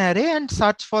takes an array and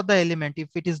search for the element. If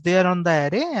it is there on the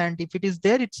array, and if it is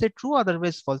there, it's a true,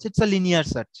 otherwise false. It's a linear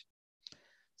search.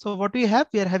 So what we have?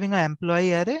 We are having an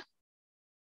employee array.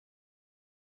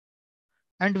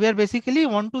 And we are basically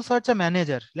want to search a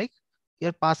manager. Like we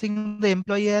are passing the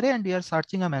employee array and we are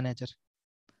searching a manager.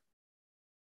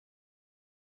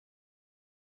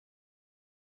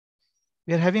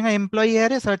 We are having an employee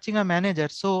array searching a manager.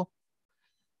 So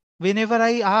whenever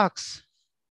I ask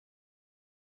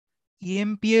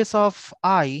emps of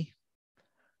I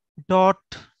dot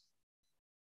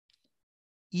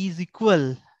is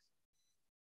equal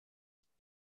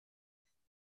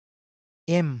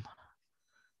m,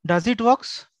 does it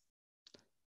works?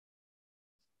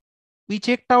 We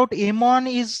checked out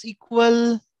m1 is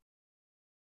equal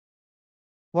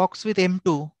works with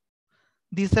m2.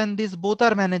 This and this both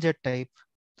are manager type.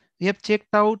 We have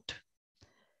checked out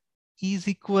is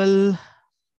equal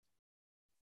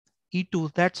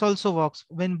E2. That's also works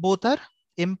when both are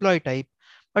employee type.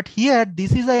 But here,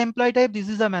 this is a employee type, this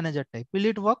is a manager type. Will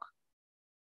it work?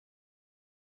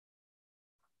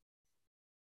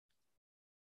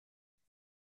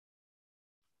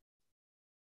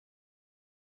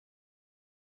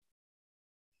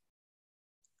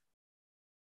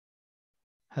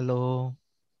 Hello.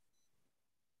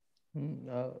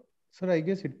 Sir, I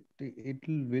guess it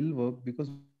will work because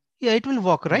yeah, it will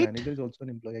work, right? Manager is also an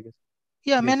employee, I guess.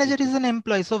 Yeah, Yes, manager yes, is an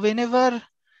employee. So whenever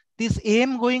this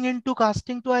aim going into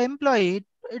casting to an employee,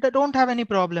 it don't have any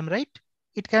problem, right?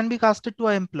 It can be casted to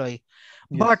an employee.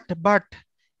 Yes. But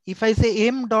if I say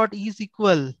m dot is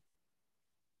equal,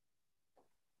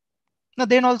 no,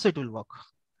 then also it will work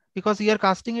because we are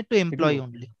casting it to employee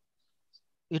only.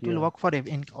 It will work for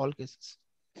in all cases.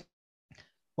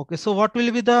 Okay, so what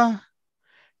will be the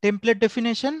template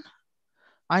definition?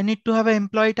 I need to have an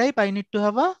employee type. I need to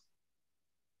have a,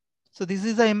 so this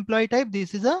is a employee type.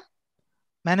 This is a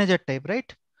manager type,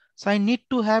 right? So I need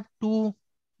to have two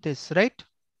this, right?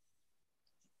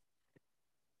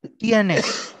 T and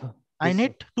X. I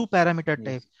need two parameter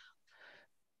type.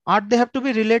 Are they have to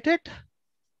be related?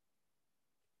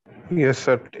 Yes,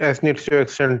 sir. S needs to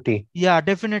extend T. Yeah,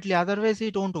 definitely. Otherwise,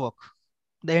 it won't work.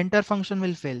 The entire function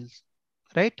will fail,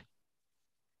 right?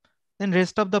 Then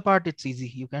rest of the part, it's easy.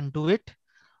 You can do it.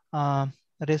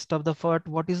 Rest of the part,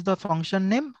 what is the function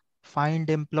name? Find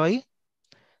employee,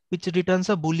 which returns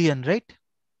a Boolean, right?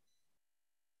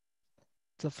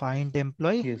 It's a find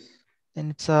employee. Yes.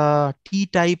 Then it's a T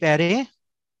type array.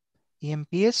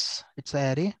 EMPS, it's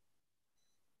an array.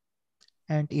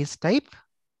 And is type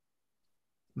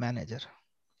manager.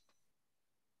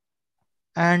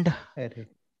 And Array.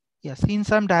 yeah,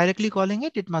 since I'm directly calling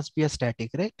it, it must be a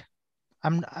static, right?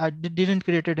 I didn't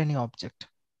created any object.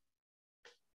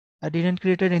 I didn't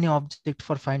created any object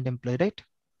for find employee, right?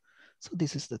 So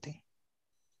this is the thing.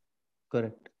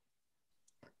 Correct.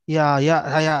 Yeah,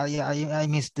 I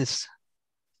missed this.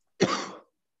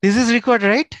 This is required,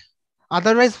 right?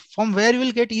 Otherwise, from where you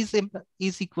will get is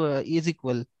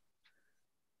equal.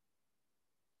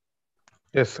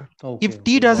 Yes, sir. Okay, If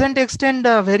T doesn't extend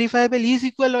verifiable is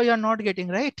equal, or you're not getting,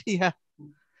 right? Yeah.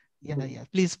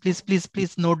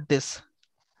 Please note this.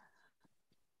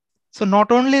 So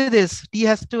not only this, T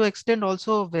has to extend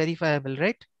also verifiable,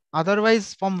 right?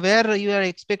 Otherwise, from where you are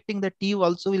expecting that T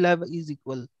also will have is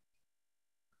equal.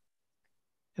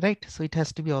 Right? So it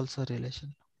has to be also a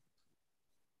relation.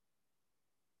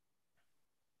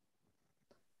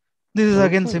 This is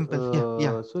again simple.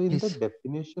 Yeah. So in the Please.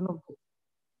 definition of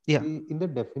in the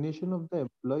definition of the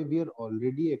employee, we are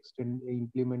already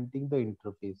implementing the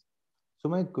interface. So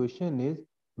my question is,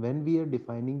 when we are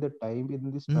defining the time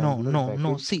in this triangular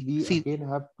bracket, we again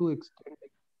have to extend.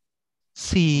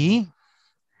 See,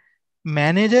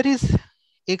 manager is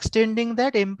extending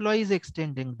that, employee is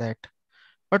extending that.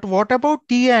 But what about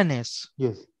T and S?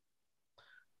 Yes.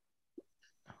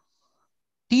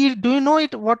 T, do you know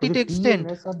it? What it extends? T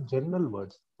and S are general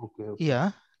words. Okay.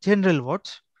 Yeah, general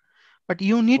words. But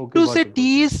you need to say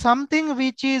T is something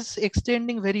which is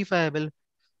extending verifiable.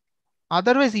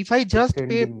 Otherwise, if I just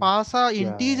pass a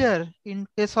integer in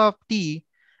case of T,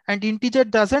 and integer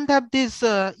doesn't have this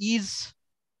is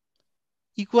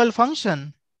equal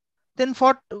function, then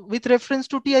with reference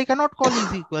to T, I cannot call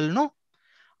is equal. No,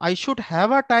 I should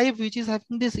have a type which is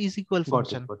having this is equal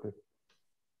function. Got it.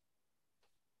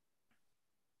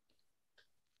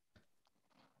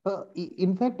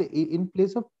 In fact, in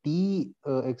place of T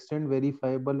extend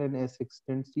verifiable and S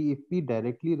extends T, if we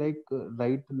directly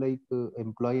write like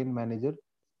employee and manager,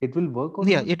 it will work. Or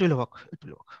yeah, it will work. It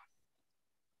will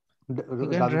work. Rather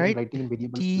than writing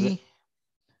variables T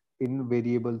in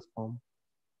variables form.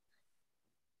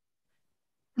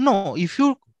 No, if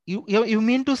you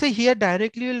mean to say here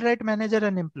directly will write manager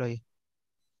and employee.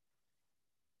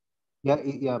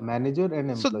 Yeah, manager and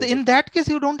employee. So in that case,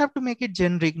 you don't have to make it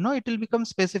generic. No, it will become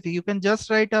specific. You can just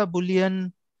write a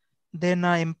Boolean, then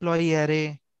a employee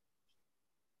array,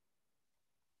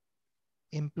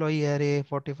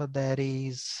 whatever the array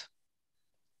is,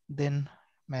 then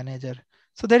manager.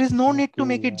 So there is no need to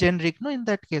make it generic. No, in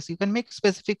that case, you can make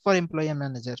specific for employee and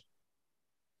manager.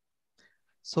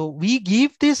 So we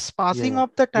give this passing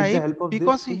of the type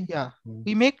because we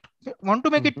want to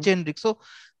make it generic. So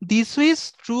this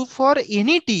is true for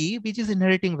any T which is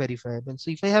inheriting verifiable.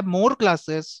 So if I have more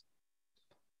classes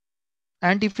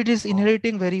and if it is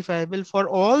inheriting verifiable for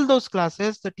all those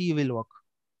classes, the T will work.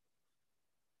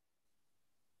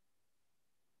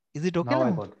 Is it okay? Now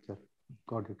I got it, sir.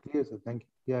 Got it. Clear, sir. Thank you.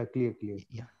 Yeah, clear.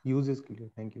 Yeah. Use is clear.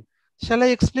 Thank you. Shall I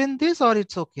explain this or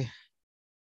it's okay?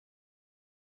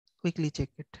 Quickly check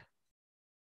it.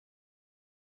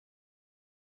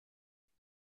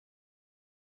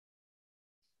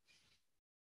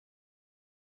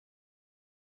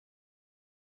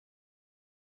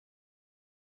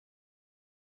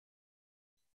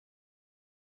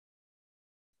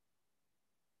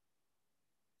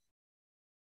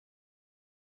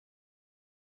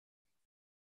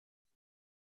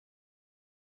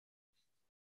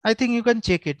 I think you can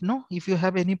check it. No, if you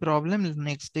have any problem,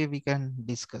 next day we can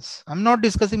discuss. I'm not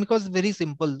discussing because it's very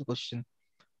simple question.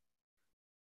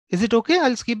 Is it okay?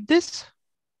 I'll skip this.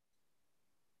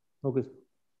 Okay.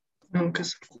 Okay.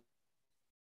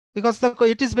 Because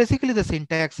it is basically the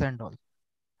syntax and all.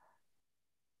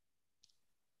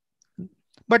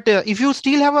 But if you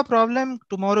still have a problem,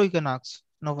 tomorrow you can ask.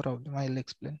 No problem. I'll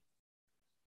explain.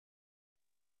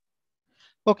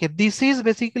 Okay, this is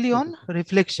basically on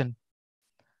reflection.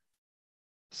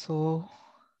 So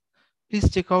please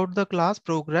check out the class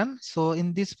program. So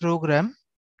in this program,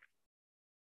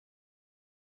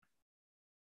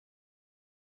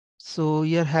 so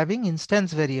you're having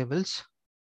instance variables.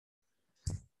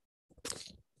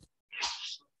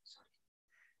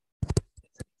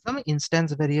 some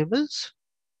instance variables.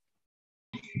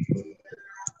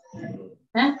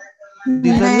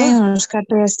 These are नहीं your उसका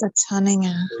test अच्छा नहीं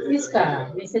है इसका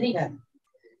मिश्री का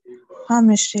हाँ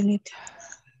मिश्री ली थी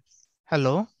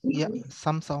hello. Yeah,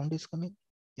 some sound is coming.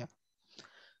 Yeah.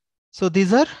 So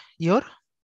these are your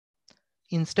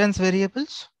instance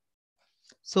variables.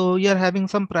 So you're having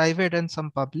some private and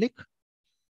some public.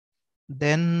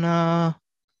 Then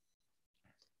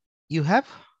you have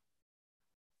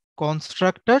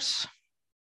constructors.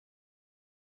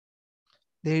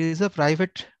 There is a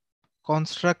private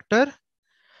constructor.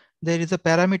 There is a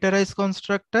parameterized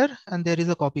constructor and there is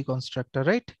a copy constructor,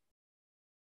 right?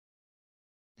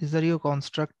 These are your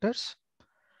constructors.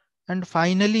 And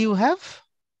finally you have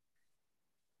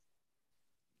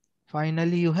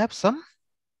some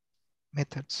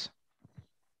methods.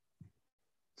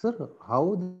 Sir, how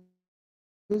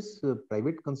this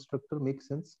private constructor makes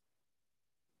sense?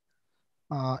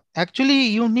 Actually,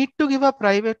 you need to give a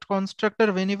private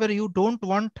constructor whenever you don't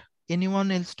want anyone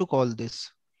else to call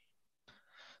this.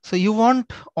 So you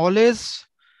want always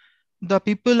the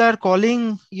people are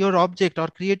calling your object or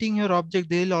creating your object,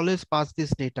 they will always pass this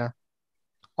data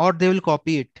or they will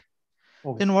copy it.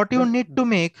 Okay. Then what you need to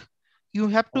make, you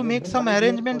have to make then some why they are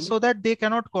arrangement calling? so that they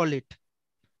cannot call it.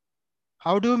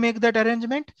 How do you make that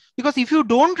arrangement? Because if you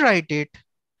don't write it,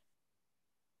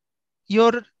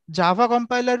 your Java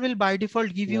compiler will by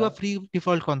default give you a free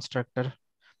default constructor.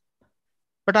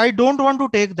 But I don't want to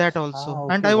take that also.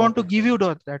 And I want to give you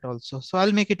that also. So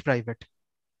I'll make it private.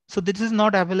 So this is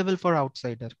not available for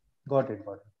outsider. Got it.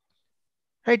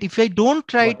 Right? If I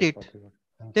don't write Got it, it,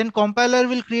 okay. then compiler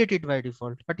will create it by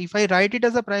default. But if I write it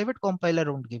as a private,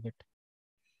 compiler won't give it.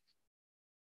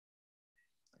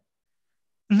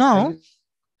 Now,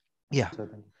 yeah.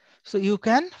 So you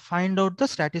can find out the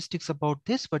statistics about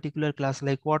this particular class,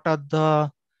 like what are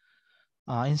the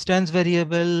instance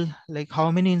variable, like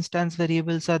how many instance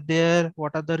variables are there,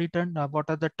 what are the return, what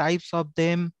are the types of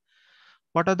them,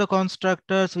 what are the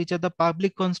constructors, which are the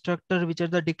public constructor, which are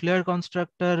the declared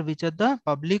constructor, which are the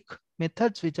public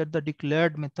methods, which are the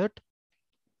declared method,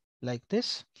 like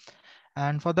this.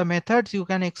 And for the methods, you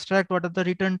can extract what are the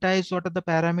return types, what are the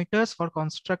parameters. For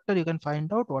constructor, you can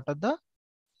find out what are the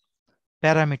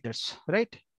parameters,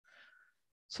 right?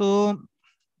 So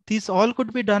these all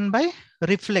could be done by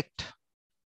reflect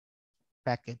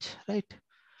package, right?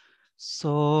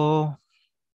 So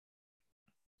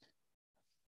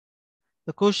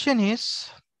the question is,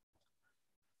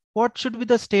 what should be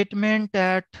the statement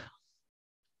at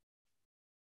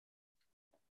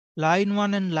line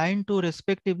 1 and line 2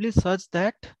 respectively, such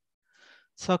that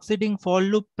succeeding for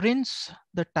loop prints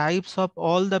the types of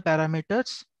all the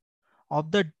parameters of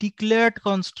the declared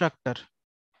constructor.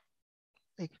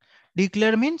 Like,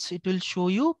 declare means it will show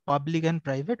you public and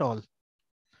private all.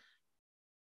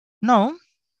 Now,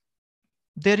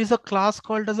 there is a class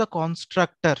called as a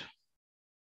constructor.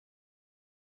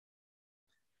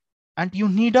 And you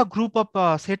need a group of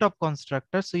a set of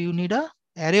constructors. So you need a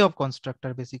array of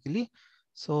constructor basically.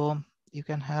 So you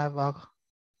can have a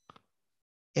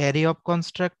array of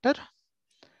constructor.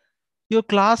 Your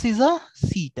class is a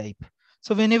C type.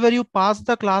 So whenever you pass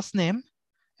the class name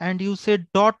and you say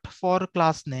dot for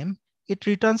class name, it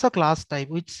returns a class type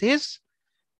which says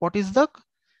what is the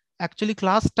actually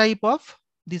class type of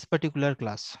this particular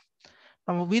class.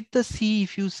 Now with the C,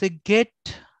 if you say get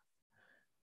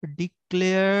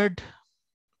declared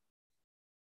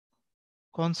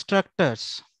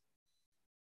constructors,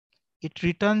 it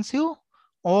returns you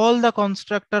all the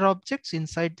constructor objects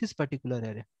inside this particular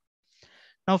array.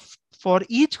 Now for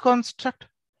each construct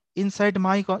inside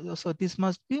my, so this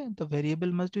must be, the variable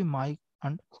must be my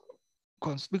and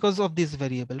const because of this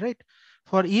variable, right?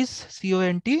 For each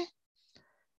cont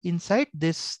inside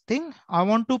this thing, I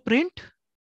want to print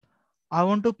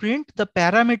the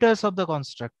parameters of the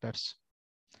constructors.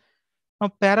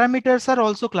 Now parameters are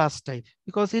also class type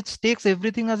because it takes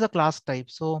everything as a class type.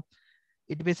 So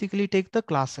it basically takes the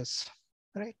classes,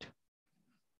 right?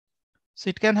 So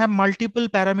it can have multiple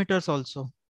parameters also.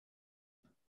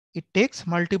 It takes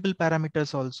multiple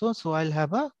parameters also. So I'll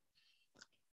have a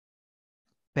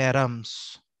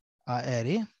params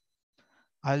array.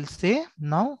 I'll say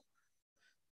now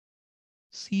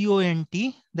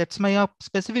cont, that's my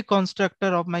specific constructor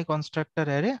of my constructor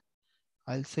array.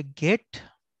 I'll say get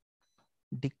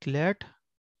declared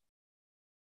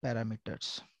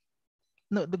parameters.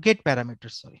 No, the get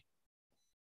parameters, sorry.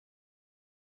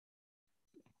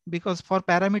 Because for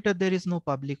parameter, there is no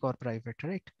public or private,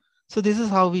 right? So this is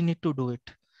how we need to do it.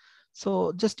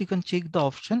 So just you can check the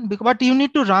option, but you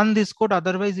need to run this code,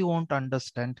 otherwise you won't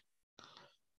understand.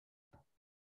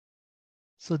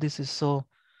 So this is so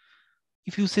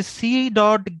If you say C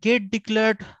dot get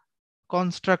declared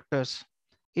constructors,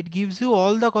 it gives you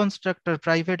all the constructor,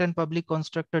 private and public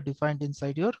constructor defined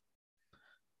inside your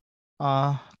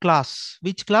class.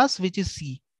 Which class? Which is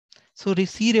C. So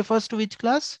C refers to which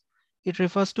class? It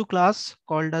refers to class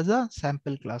called as a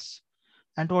sample class.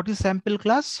 And what is sample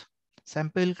class?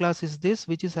 Sample class is this,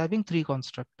 which is having 3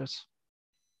 constructors.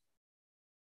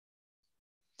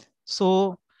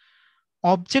 So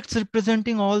objects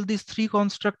representing all these 3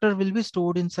 constructors will be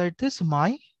stored inside this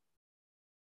my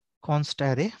const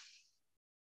array.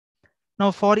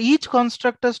 Now for each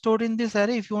constructor stored in this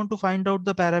array, if you want to find out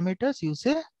the parameters, you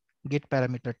say get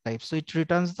parameter type. So it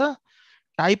returns the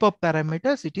type of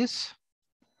parameters it is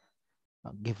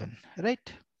given,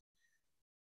 right?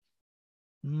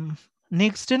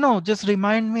 Next, just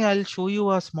remind me, I'll show you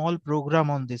a small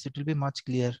program on this. It will be much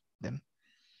clearer then.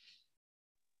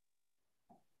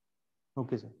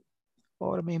 Okay, sir.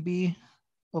 Or maybe,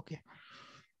 okay.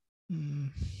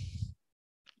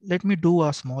 Let me do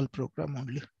a small program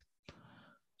only.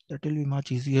 That will be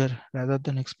much easier rather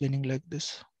than explaining like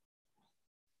this.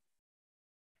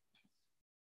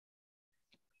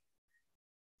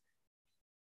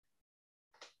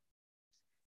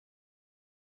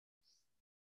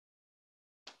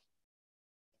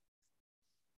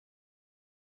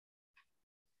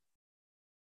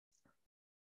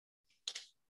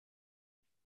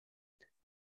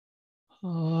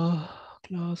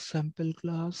 Class, sample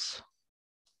class.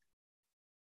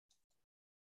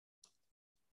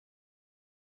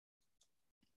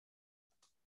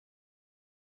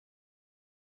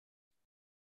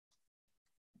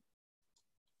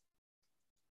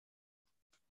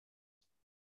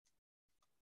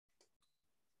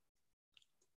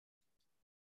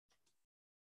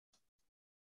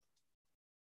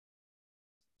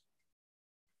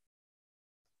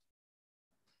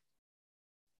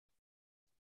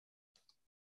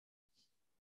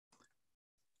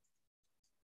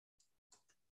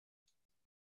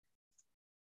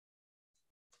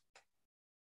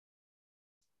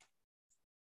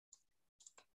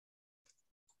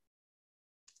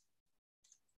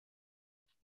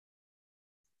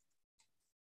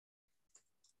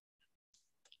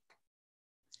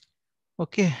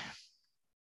 Okay.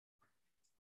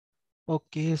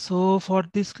 Okay, so for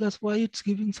this class, why it's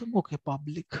giving some, okay,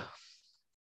 public.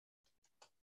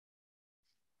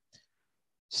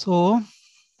 So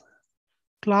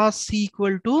class C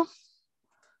equal to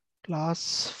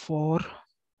class for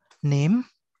name.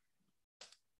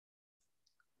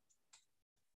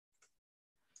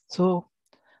 So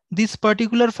this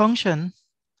particular function,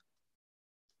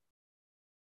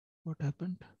 what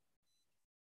happened?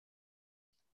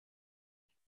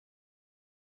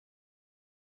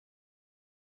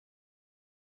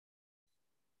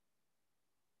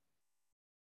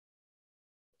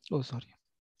 Oh, sorry.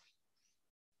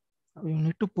 You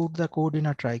need to put the code in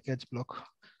a try catch block.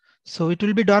 So it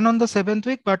will be done on the 7th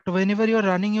week, but whenever you're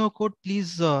running your code,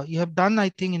 please, you have done, I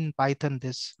think in Python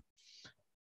this.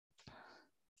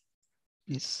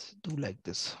 Please do like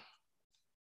this.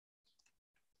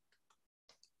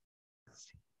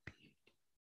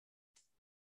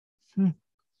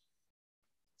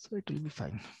 So it will be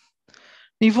fine.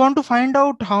 If you want to find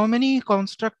out how many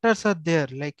constructors are there,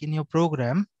 like in your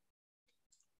program,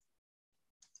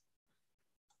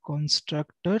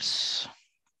 constructors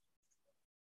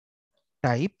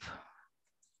type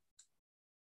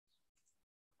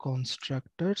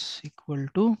constructors equal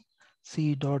to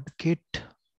C dot get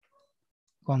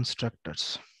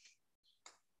constructors.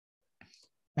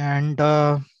 And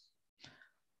I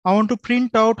want to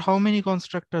print out how many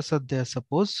constructors are there.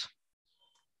 Suppose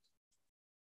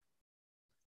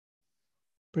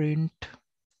print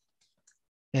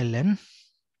ln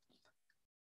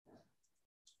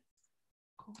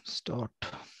const dot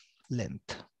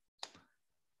length.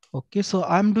 Okay, so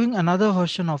I'm doing another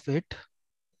version of it.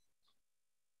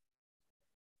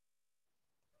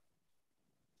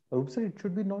 I would say it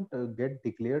should be not get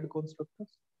declared constructors.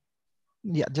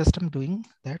 Yeah, just I'm doing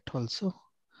that also.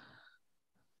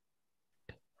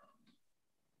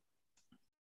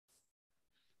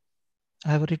 I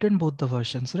have written both the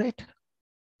versions, right?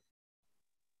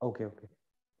 Okay, okay.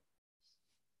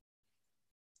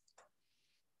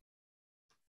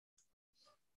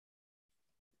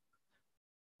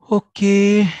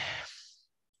 Okay.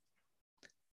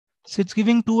 So it's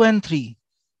giving 2 and 3.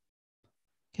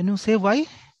 Can you say why?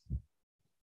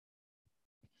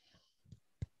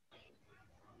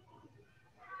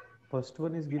 First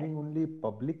one is giving only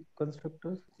public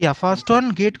constructors. Yeah, first one,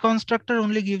 get constructor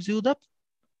only gives you the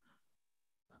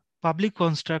public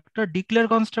constructor. Declare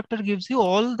constructor gives you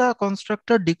all the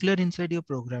constructor declare inside your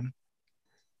program.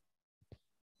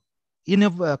 in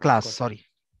a class. Sorry,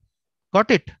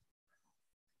 got it?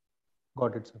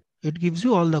 Got it, sir. It gives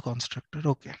you all the constructor.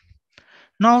 Okay.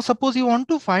 Now suppose you want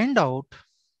to find out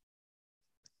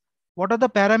what are the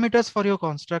parameters for your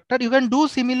constructor. You can do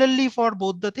similarly for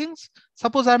both the things.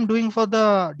 Suppose I'm doing for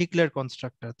the declared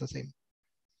constructor the same.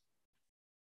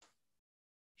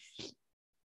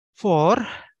 For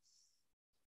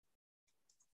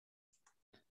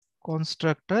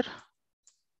constructor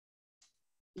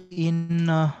in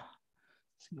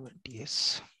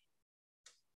CONTS.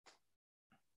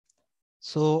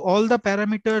 So all the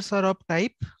parameters are of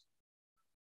type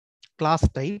class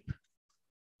type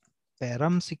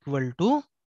params equal to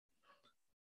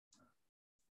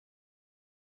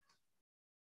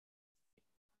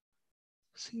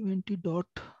CONT dot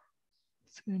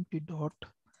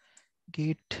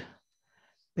get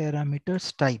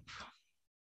parameters type.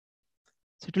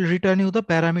 So it will return you the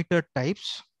parameter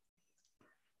types.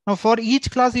 Now for each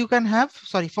class you can have,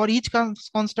 sorry, for each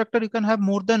constructor you can have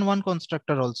more than one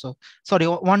constructor also. Sorry,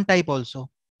 one type also.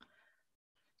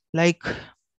 Like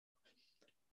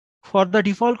for the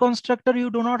default constructor, you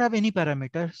do not have any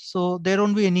parameter. So there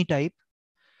won't be any type.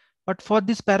 But for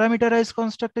this parameterized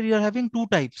constructor, you are having two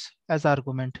types as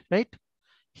argument, right?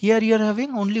 Here you are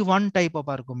having only one type of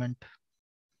argument.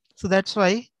 So that's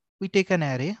why we take an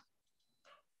array.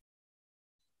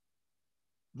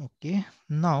 Okay,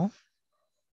 now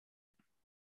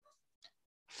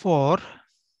for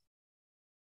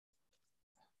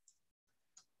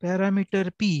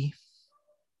parameter P,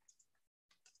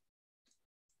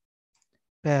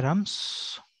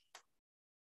 params,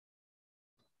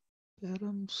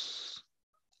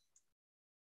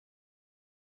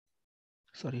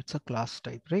 sorry, it's a class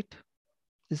type, right?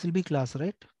 This will be class,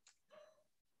 right?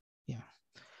 Yeah.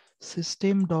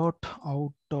 System dot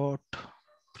out dot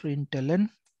println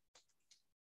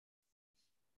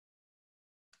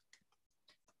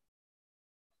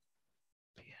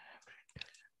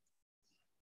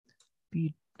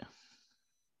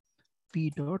P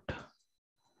dot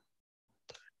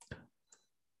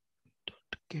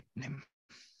get name.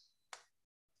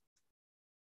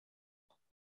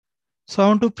 So I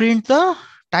want to print the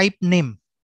type name,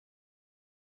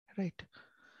 right?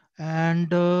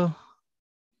 And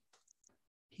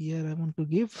here I want to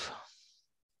give.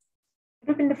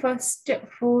 In the first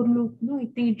for loop, no, I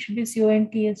think it should be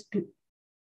CONTS2.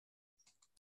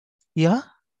 Yeah.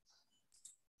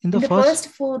 In the first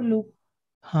for loop.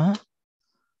 Huh?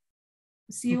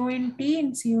 CONT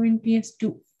and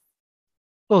CONTS2.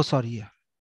 Oh, sorry. Yeah.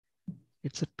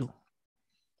 It's a 2.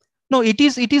 No, it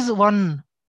is one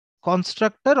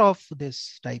constructor of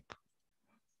this type.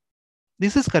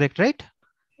 This is correct, right?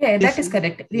 Yeah, that is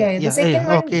correct. Yeah, the second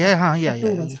one. Okay.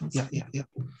 Yeah.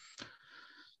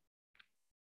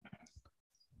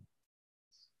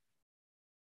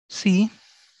 See,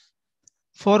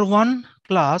 for one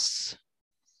class,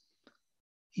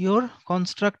 your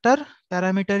constructor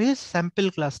parameter is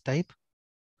sample class type.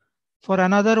 For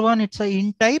another one, it's a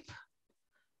int type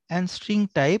and string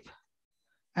type.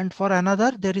 And for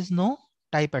another, there is no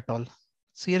type at all.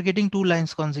 So you're getting 2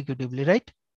 lines consecutively, right?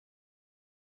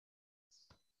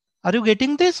 Are you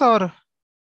getting this or?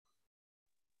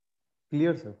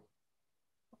 Clear, sir.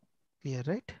 Clear,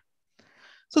 right?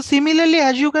 So similarly,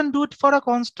 as you can do it for a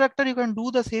constructor, you can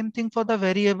do the same thing for the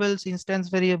variables, instance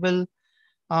variable,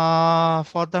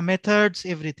 for the methods,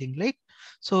 everything, right?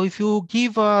 So if you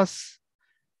give us,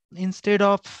 instead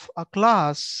of a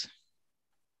class,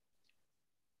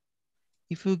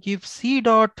 if you give C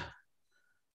dot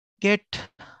get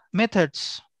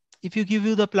methods, if you give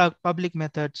you the public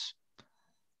methods,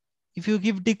 if you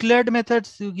give declared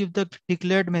methods, you give the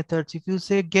declared methods. If you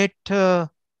say get for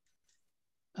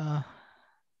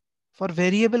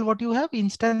variable, what you have?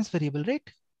 Instance variable, right?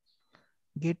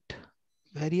 Get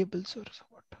variables or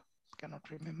what? Cannot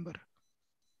remember.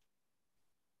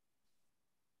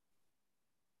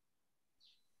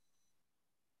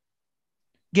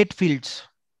 Get fields.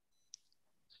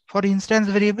 For instance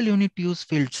variable, you need to use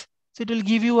fields. So it will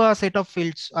give you a set of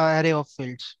fields, array of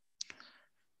fields.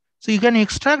 So you can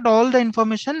extract all the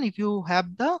information if you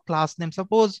have the class name.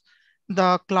 Suppose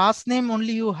the class name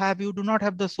only you have, you do not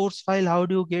have the source file. How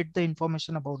do you get the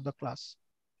information about the class?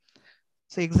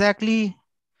 So exactly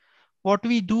what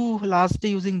we do last day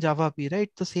using Java P, right?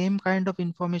 The same kind of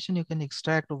information you can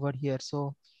extract over here.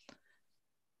 So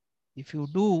if you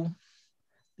do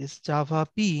this Java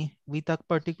P with a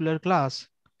particular class,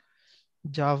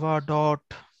 Java dot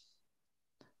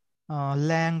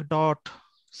lang dot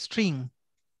string.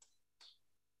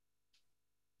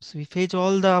 So we fetch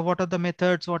all the, what are the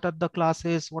methods, what are the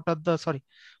classes, what are the, sorry,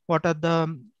 what are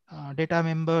the data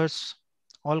members,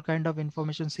 all kind of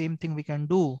information, same thing we can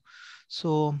do.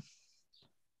 So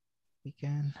we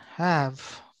can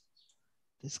have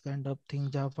this kind of thing,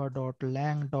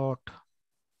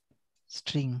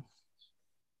 java.lang.string.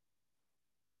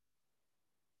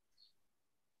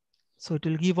 So it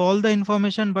will give all the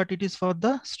information, but it is for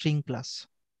the string class.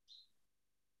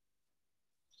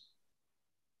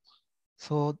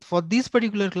 So for this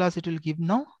particular class, it will give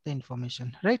now the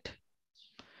information, right?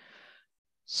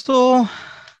 So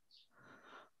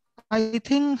I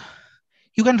think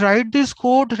you can write this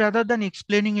code rather than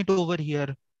explaining it over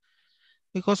here.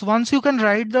 Because once you can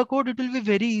write the code, it will be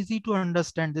very easy to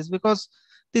understand this, because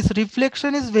this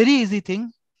reflection is very easy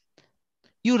thing.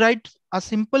 You write a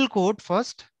simple code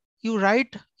first. You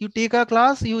take a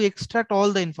class, you extract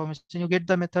all the information. You get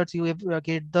the methods, you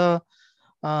get the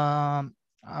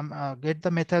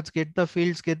methods, get the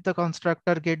fields, get the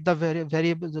constructor, get the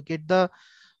variables, get the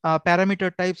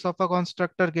parameter types of a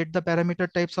constructor, get the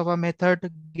parameter types of a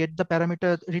method, get the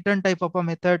parameter return type of a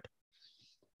method.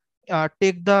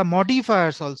 Take the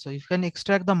modifiers also. You can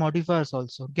extract the modifiers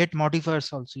also. Get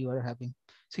modifiers also you are having.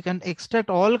 So you can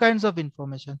extract all kinds of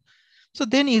information. So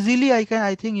then easily I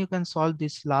think you can solve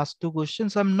these last two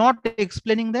questions. I'm not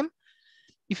explaining them.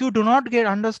 If you do not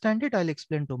understand it, I'll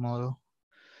explain tomorrow.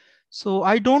 So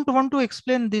I don't want to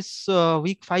explain this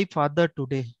week 5 further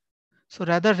today. So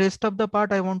rather rest of the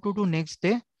part I want to do next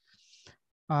day.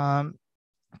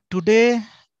 Today,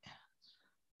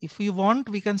 if we want,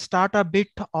 we can start a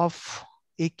bit of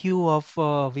AQ of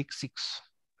week 6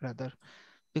 rather,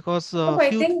 because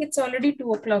I think it's already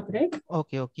 2 o'clock, right?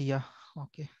 Okay, yeah,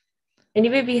 okay.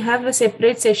 Anyway, we have a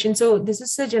separate session. So this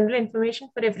is a general information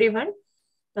for everyone.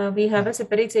 We have a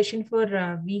separate session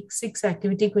for week 6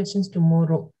 activity questions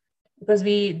tomorrow, because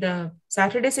the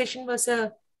Saturday session was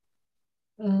a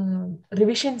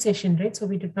revision session, right? So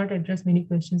we did not address many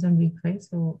questions on week 5.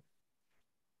 So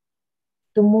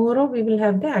tomorrow we will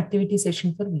have the activity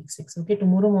session for week 6. Okay,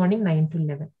 tomorrow morning 9 to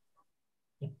 11.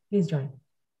 Okay, please join.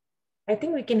 I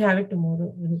think we can have it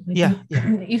tomorrow. Yeah.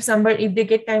 If they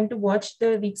get time to watch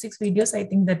the week 6 videos, I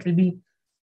think that will be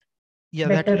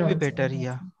that will be better.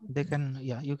 Yeah, they can.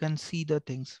 Yeah, you can see the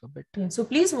things a bit. Yeah. So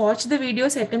please watch the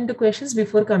videos, attempt the questions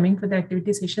before coming for the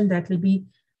activity session. That will be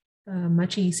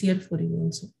much easier for you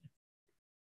also.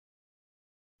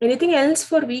 Anything else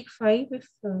for week 5? If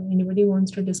anybody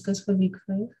wants to discuss for week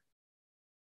 5.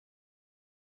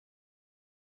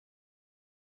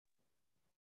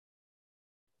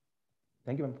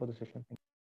 Thank you, ma'am, for the session.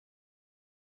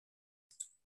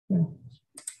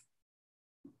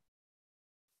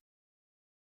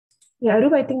 Yeah,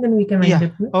 Arup, I think then we can wind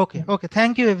up. Okay.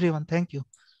 Thank you, everyone. Thank you.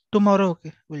 Tomorrow,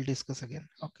 okay, we'll discuss again.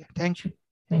 Okay, thank you.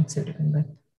 Thanks, everyone. Bye.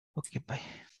 Okay, bye.